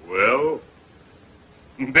 Well,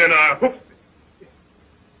 then I hoofs it.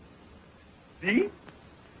 See?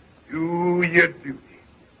 Do your duty.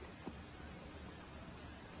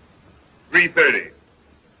 3:30.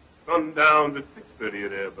 Sundown to 6:30 or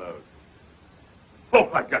thereabouts. Oh,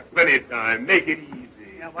 I got plenty of time. Make it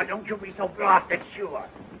easy. Now, why don't you be so blasted sure?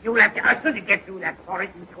 You'll have to hustle to get through that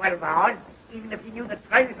forest in 12 hours, even if you knew the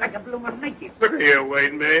trails like a bloomin' naked. Look here,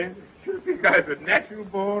 white man. You think I was a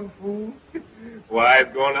natural-born fool? Why,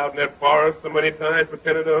 I've gone out in that forest so many times for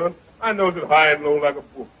Tenedon. I knows it high and low like a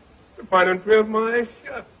book. To find them trails my eyes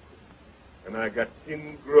shut. And I got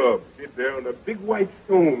 10 grubs hid there on a big white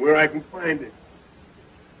stone where I can find it.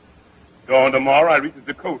 Dawn tomorrow, I reaches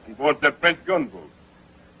the coast and boards that French gunboat.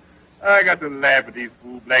 I got to laugh at these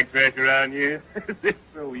fool black trash around here. It's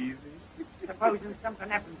so easy. Supposing something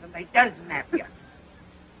happens and they does nap you.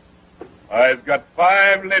 I've got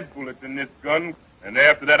 5 lead bullets in this gun, and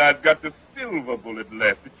after that I've got the silver bullet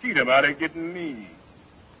left to cheat 'em out of getting me.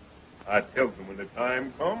 I tells them when the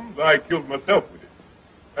time comes, I kills myself with it.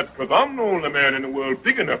 That's 'cause I'm the only man in the world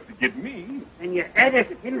big enough to get me. And you had a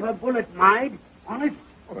silver bullet made, honest?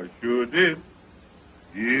 I sure did.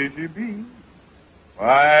 Here she be.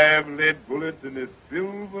 5 lead bullets and a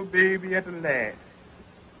silver baby at the last.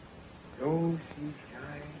 Oh, she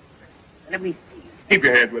shines. Let me see. Keep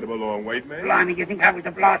your hands with him along, white man. Blimey, you think I was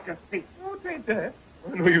a blaster thief? Oh, take that.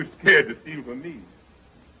 I know you're scared to steal from me.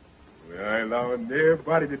 Well, I ain't allowing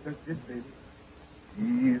nobody to touch this baby.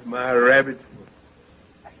 He's my rabbit's foot.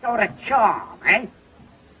 A sort of charm, eh?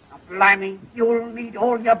 Now, blimey, you'll need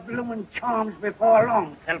all your bloomin' charms before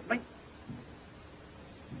long, help me.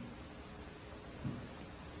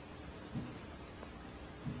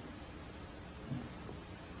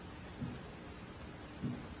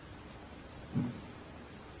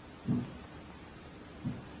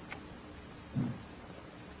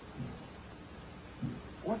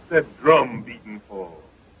 What's that drum beating for?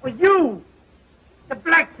 Well, you! The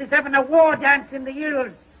blacks is having a war dance in the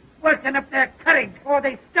hills, working up their courage before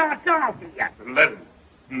they start off here. Let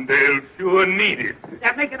 'em. They'll sure need it.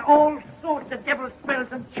 They're making all sorts of devil spells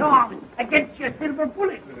and charms against your silver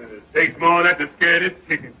bullet. Takes more than that to scare this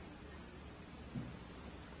chicken.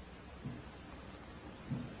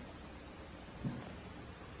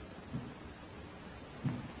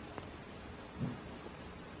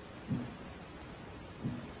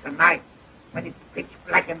 Tonight, when it's pitch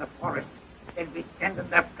black in the forest, they'll be sending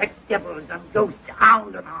their pet devils and ghosts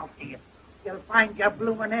hounding after you. You'll find your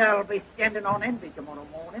bloomin' hell be standing on envy tomorrow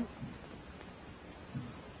morning.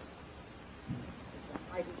 It's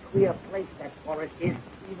a mighty queer place, that forest is,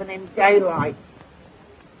 even in daylight.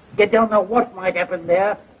 You don't know what might happen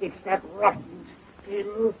there. It's that rotten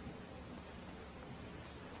still.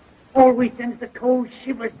 Always sends the cold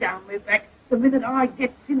shivers down my back the minute I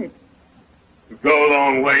gets in it. Go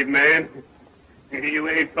along, white man. You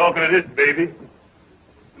ain't talking to this baby.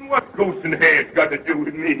 What ghosts and hands got to do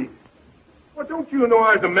with me? Well, don't you know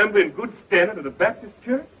I was a member in good standing of the Baptist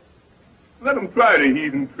church? Let them try the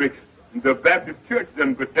heathen tricks. The Baptist church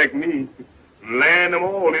doesn't protect me. Land them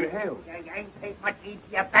all in hell. You ain't paid much heed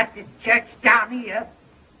to your Baptist church down here,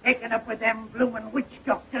 taking up with them bloomin' witch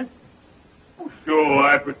doctors. Oh, sure,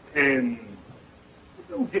 I pretend. But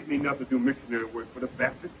don't get me nothing to do missionary work for the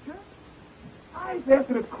Baptist church. I's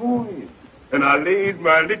after the coin, and I lays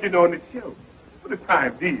my religion on the shelf for the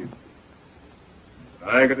time being.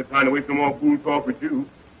 I ain't got the time to waste no more fool talk with you.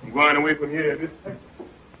 I'm going away from here this second.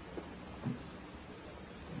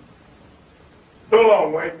 So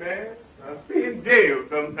long, white man. I'll be in jail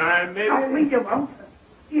sometime, maybe. No, me you won't.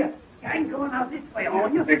 Here, you ain't going out this way, are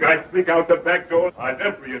you? Think I sneak out the back door? I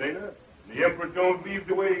left for you, ain't I? The Emperor Jones leaves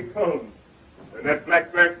the way he comes. And that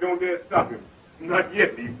black trash don't dare stop him. Not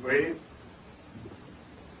yet, these ways.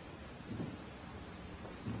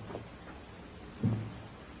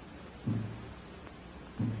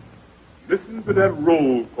 Listen to that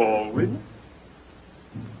roll call, will you?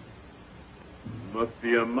 Must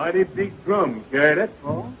be a mighty big drum carry that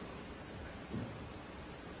far.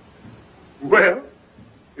 Well,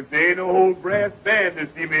 if there ain't no whole brass band to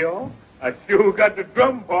see me off, I sure got the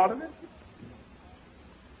drum part of it.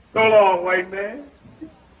 So long, white man.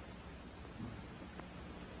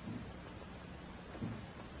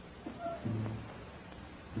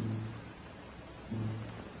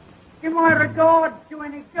 Give my regards to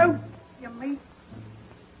any ghosts you meet.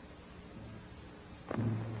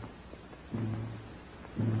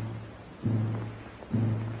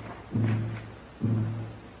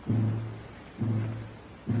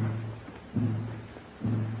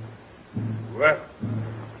 Well,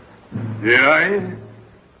 here I am.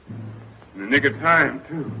 In the nick of time,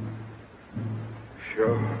 too.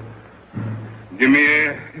 Sure. Give me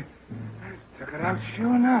air. Took it out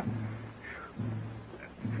sure enough.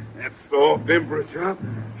 That soft emperor job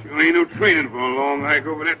sure ain't no training for a long hike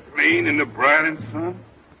over that plain in the brilliant sun.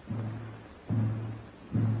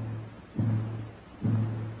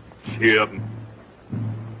 Cheer up.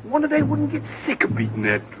 Wonder they wouldn't get sick of beating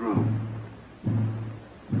that drum.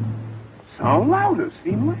 Sound louder,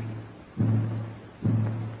 seem like.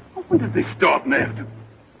 When did they start after?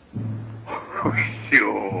 Oh,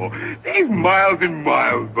 sure. They's miles and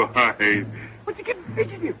miles behind. What you getting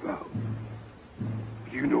fidgety about?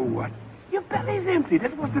 You know what? Your belly's empty.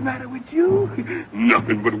 That's what's the matter with you.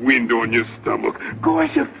 Nothing but wind on your stomach.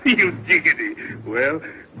 Gosh, you feel jiggity. Well,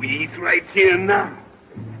 we eat right here now.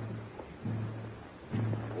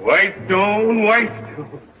 White stone, white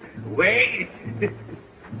stone. Wait.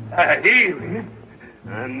 I hear it.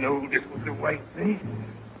 I know this was the white thing.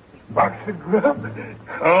 Box of grub,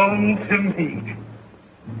 come to me.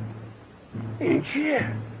 Ain't you?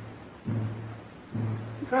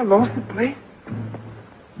 Have I lost the place?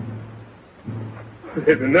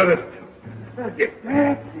 There's another stone. That's it.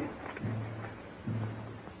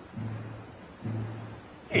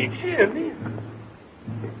 Ain't you, neither?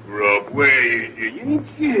 Grub, where is you? You ain't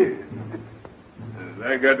you.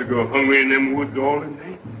 I got to go hungry in them woods all the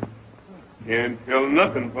night. Can't tell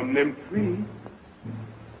nothing from them trees.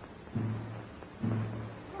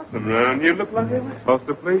 Nothing around here look like they was lost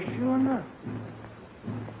the place, sure enough.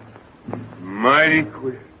 Mighty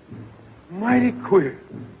queer. Mighty queer.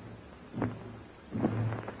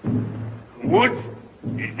 Woods,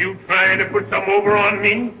 is you trying to put some over on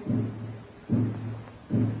me?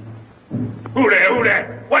 Who there? Who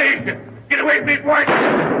there? What is it? Get away from me, boy!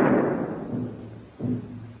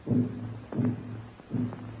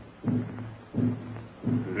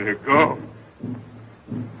 They're gone.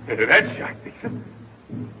 That shot fixed them.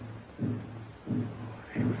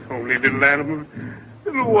 It was only little animals,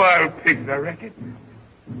 little wild pigs, I reckon.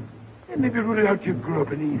 And maybe root it out your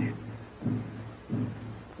grub and eat it.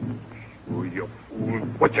 Oh, you fool.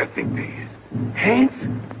 What you think they is? Hands?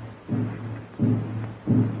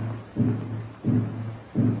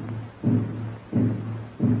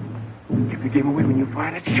 Give the game away when you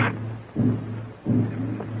fire that shot.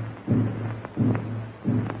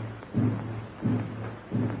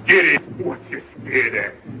 Get it. What you scared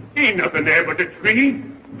at? Ain't nothing there but the tree.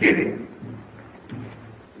 Get in.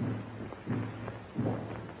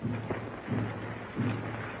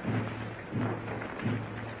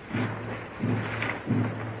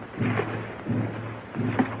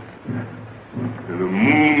 The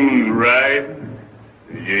moon's rising.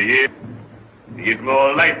 You hear? You get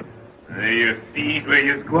more light. And you see where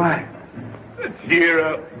you're squat. Cheer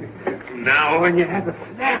up. Now when you have a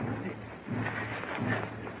snap.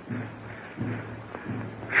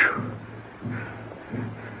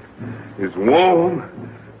 It's warm,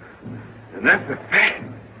 and that's a fact.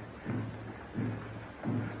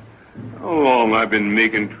 How long I've been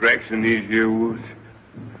making tracks in these here woods?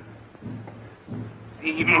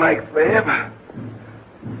 Seems like forever.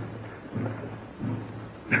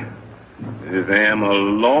 This am a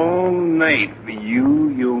long night for you,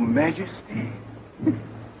 your majesty.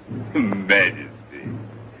 Majesty.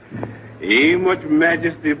 Ain't much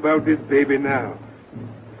majesty about this baby now.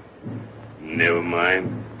 Never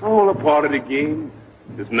mind. All a part of the game.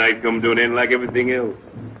 This night come to an end like everything else.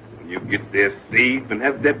 When you get there safe and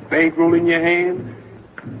have that bankroll in your hand,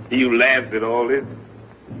 you laugh at all this.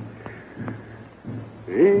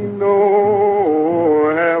 Ain't no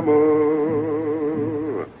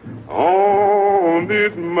hammer on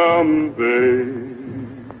this mountain, babe.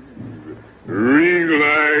 Ring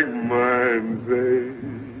like mine,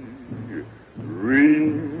 babe.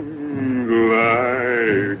 Ring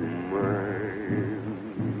like mine.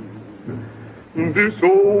 This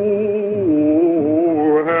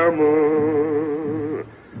old hammer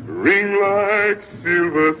ring like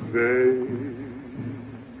silver, say,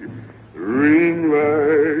 ring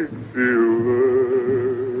like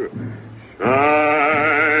silver,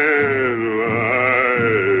 shine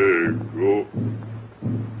like gold.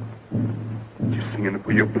 Just singing it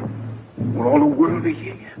for you, for all the world to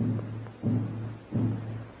hear you.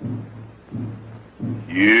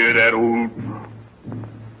 Hear that old drum.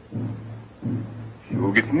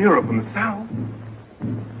 Sure gets nearer from the south.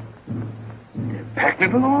 They're packing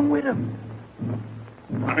it along with them.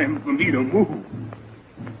 Time for me to move.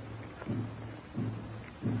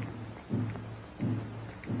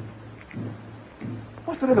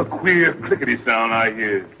 What's that other queer clickety sound I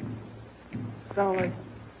hear? Sound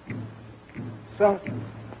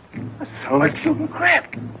like shooting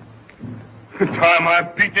crap. Time I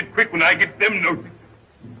beat it quick when I get them notes.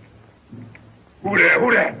 Who there?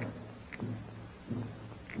 Who there?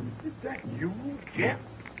 Is that you, Jeff?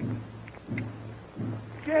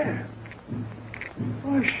 Jeff.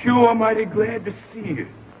 Oh, sure, I'm mighty glad to see you.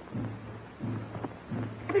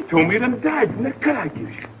 They told me you done died from that cut I gave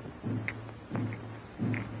you.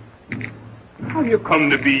 How you come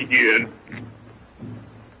to be here?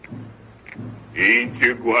 Ain't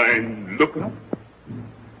you going to look up?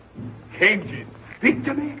 Can't you speak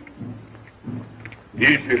to me?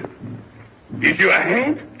 Is you a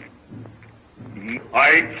hand?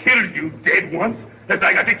 I killed you dead once. As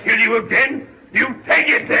I got to kill you again, you take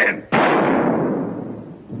it then.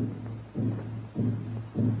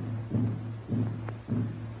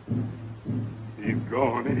 He's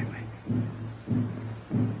gone anyway.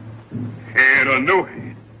 Head or no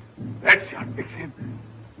head, that shot fix him.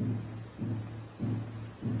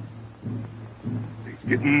 He's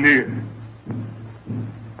getting near.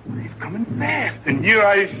 He's coming fast, and here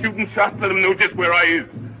I is shooting shots. Let him know just where I is.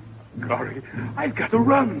 Golly, I've got to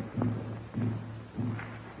run.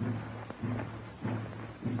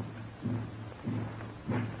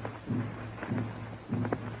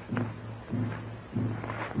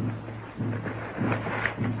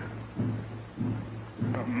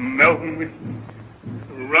 I'm melting with heat.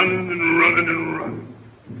 Running and running and running.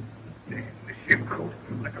 Damn, the ship coat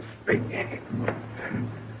like a spade.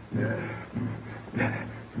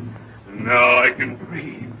 Now I can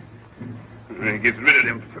breathe. And it gets rid of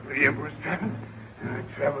them the Emperor's traveling. I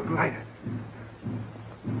travel lighter.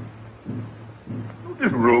 Don't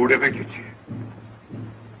this road ever get you?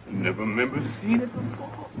 I never remember seeing it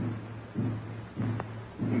before.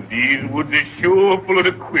 These woods are sure full of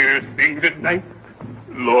the queerest things at night.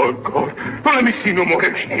 Lord God, don't let me see no more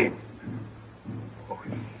of them hands. Oh,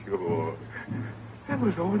 sure. That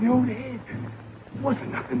was all in the old head.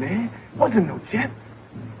 Wasn't nothing there. Wasn't no Jeff.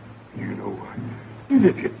 You know what? You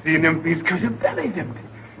just get seeing them things because your belly's empty.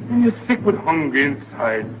 And you're sick with hunger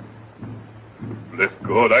inside. Bless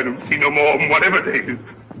God, I don't see no more of them, whatever they is.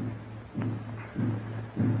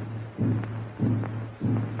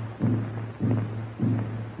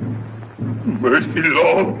 Mercy,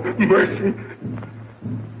 Lord, mercy.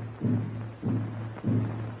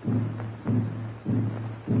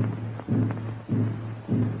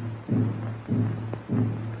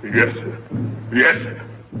 Yes, sir. Yes, sir.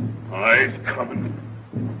 I's coming.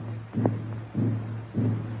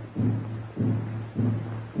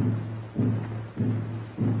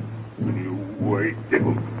 You white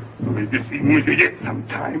devil. I'll be deceiving with you yet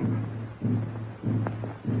sometime.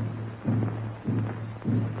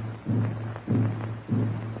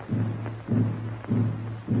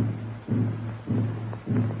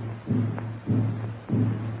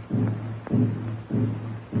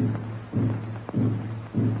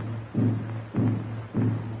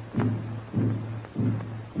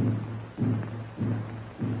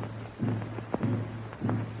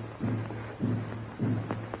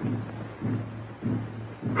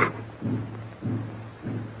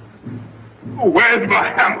 Where's my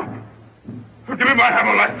hammer? Give me my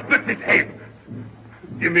hammer, I'll split his head.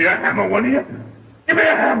 Give me a hammer, one of you. Give me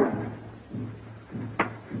a hammer.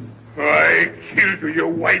 I killed you, you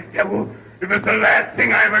white devil. It was the last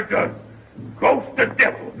thing I ever done. Ghost the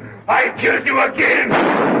devil. I killed you again.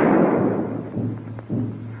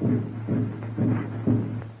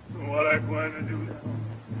 What I'm going to do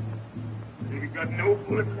now? You got no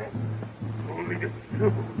bullet left. Only the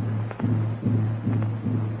silver.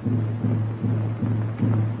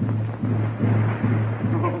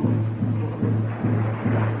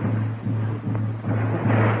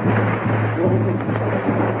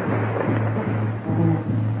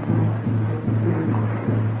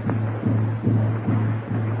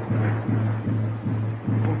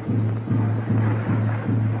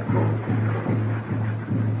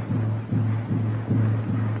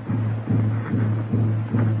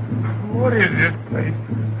 What is this place?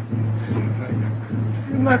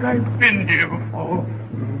 Seems like I've been here before.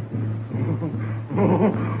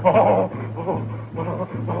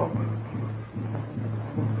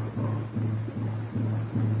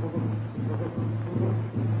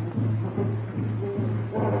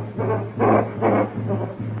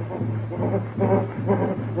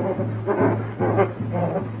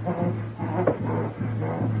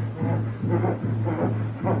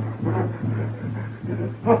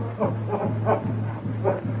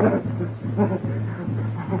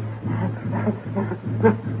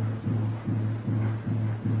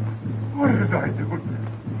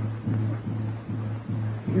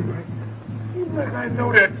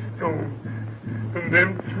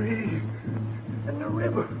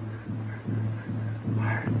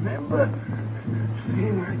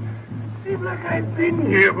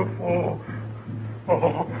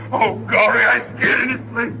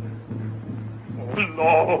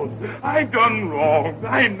 Lord, I done wrong.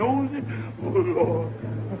 I knows it. Oh, Lord.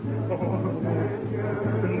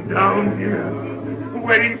 And down here,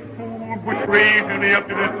 wedding fool betrays me up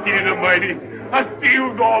to the seat of the mighty. I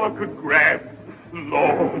steals all I could grab.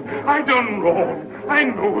 Lord, I done wrong. I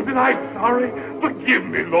know that I'm sorry. Forgive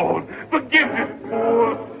me, Lord. Forgive this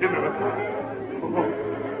poor sinner.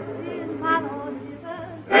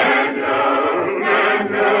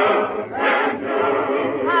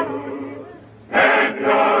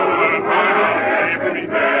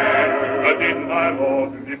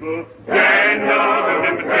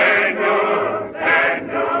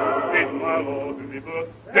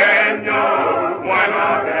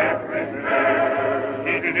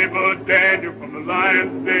 Daniel from the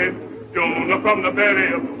lion's den, Jonah from the belly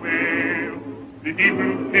of the whale, the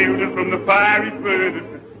Hebrew children from the fiery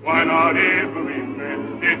furnace. Why not every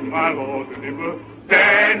man did my Lord deliver?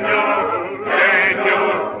 Daniel,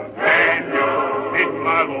 Daniel, Daniel, did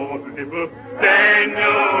my Lord deliver?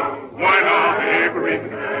 Daniel, why not every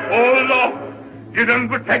man? Oh Lord, you done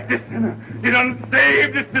protect this sinner. You done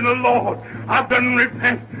save this sinner, Lord. I've done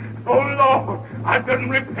repent. Oh Lord, I've done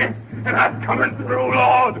repent. And I'm coming through,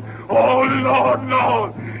 Lord. Oh, Lord,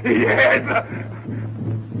 Lord. Yes.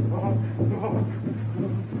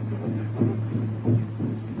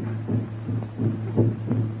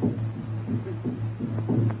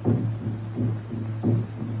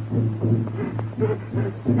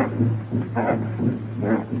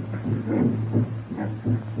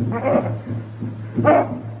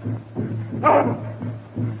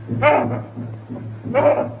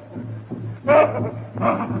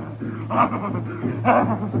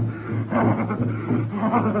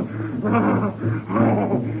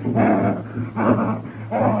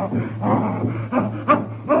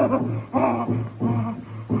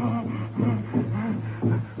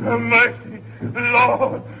 Mercy,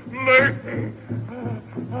 Lord, mercy.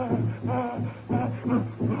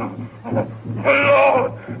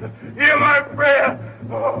 Lord, hear my prayer.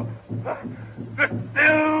 The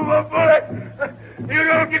silver bullet, you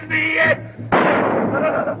don't get me yet.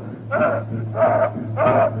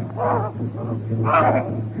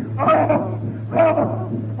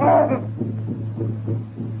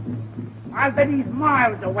 I'll bet he's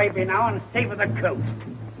miles away by now and safe of the coast.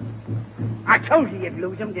 I told you you'd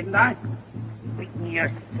lose him, didn't I? Beating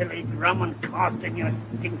your silly drum and casting your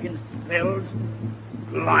stinking spells.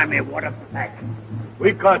 Blimey, what a pack.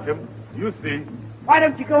 We caught him. You see. Why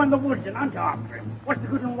don't you go in the woods and hunt after him? What's the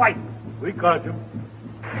good in waiting? We caught him.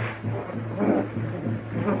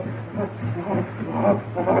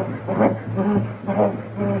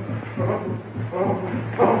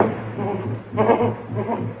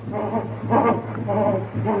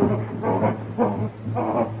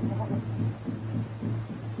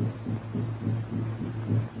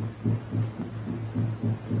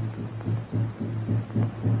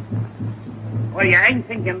 Well, you ain't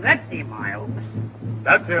thinking that, see, my hopes.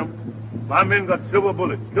 That's him. My men got silver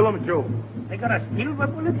bullet. Kill him, sure. They got a silver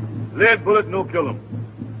bullet? Lead bullet, no kill him.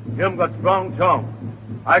 Him got strong charm.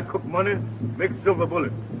 I cook money, make silver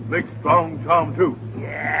bullet. Make strong charm, too.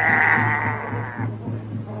 Yeah.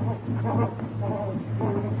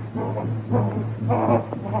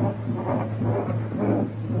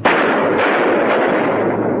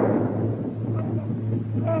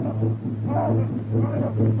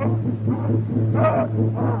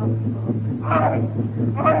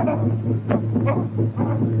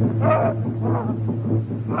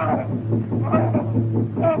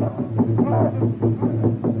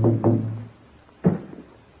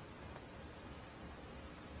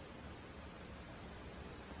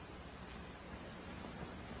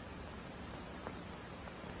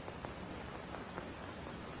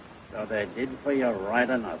 So they did for you right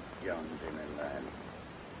enough, Jones, in a lad.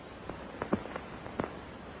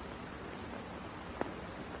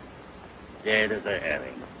 Dead as a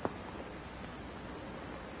herring.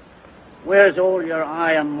 Where's all your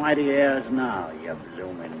high and mighty airs now, your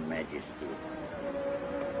blooming majesty?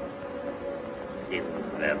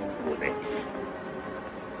 Silver bullets.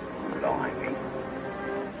 Blimey.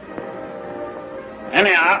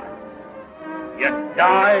 Anyhow, you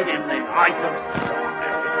died in the height of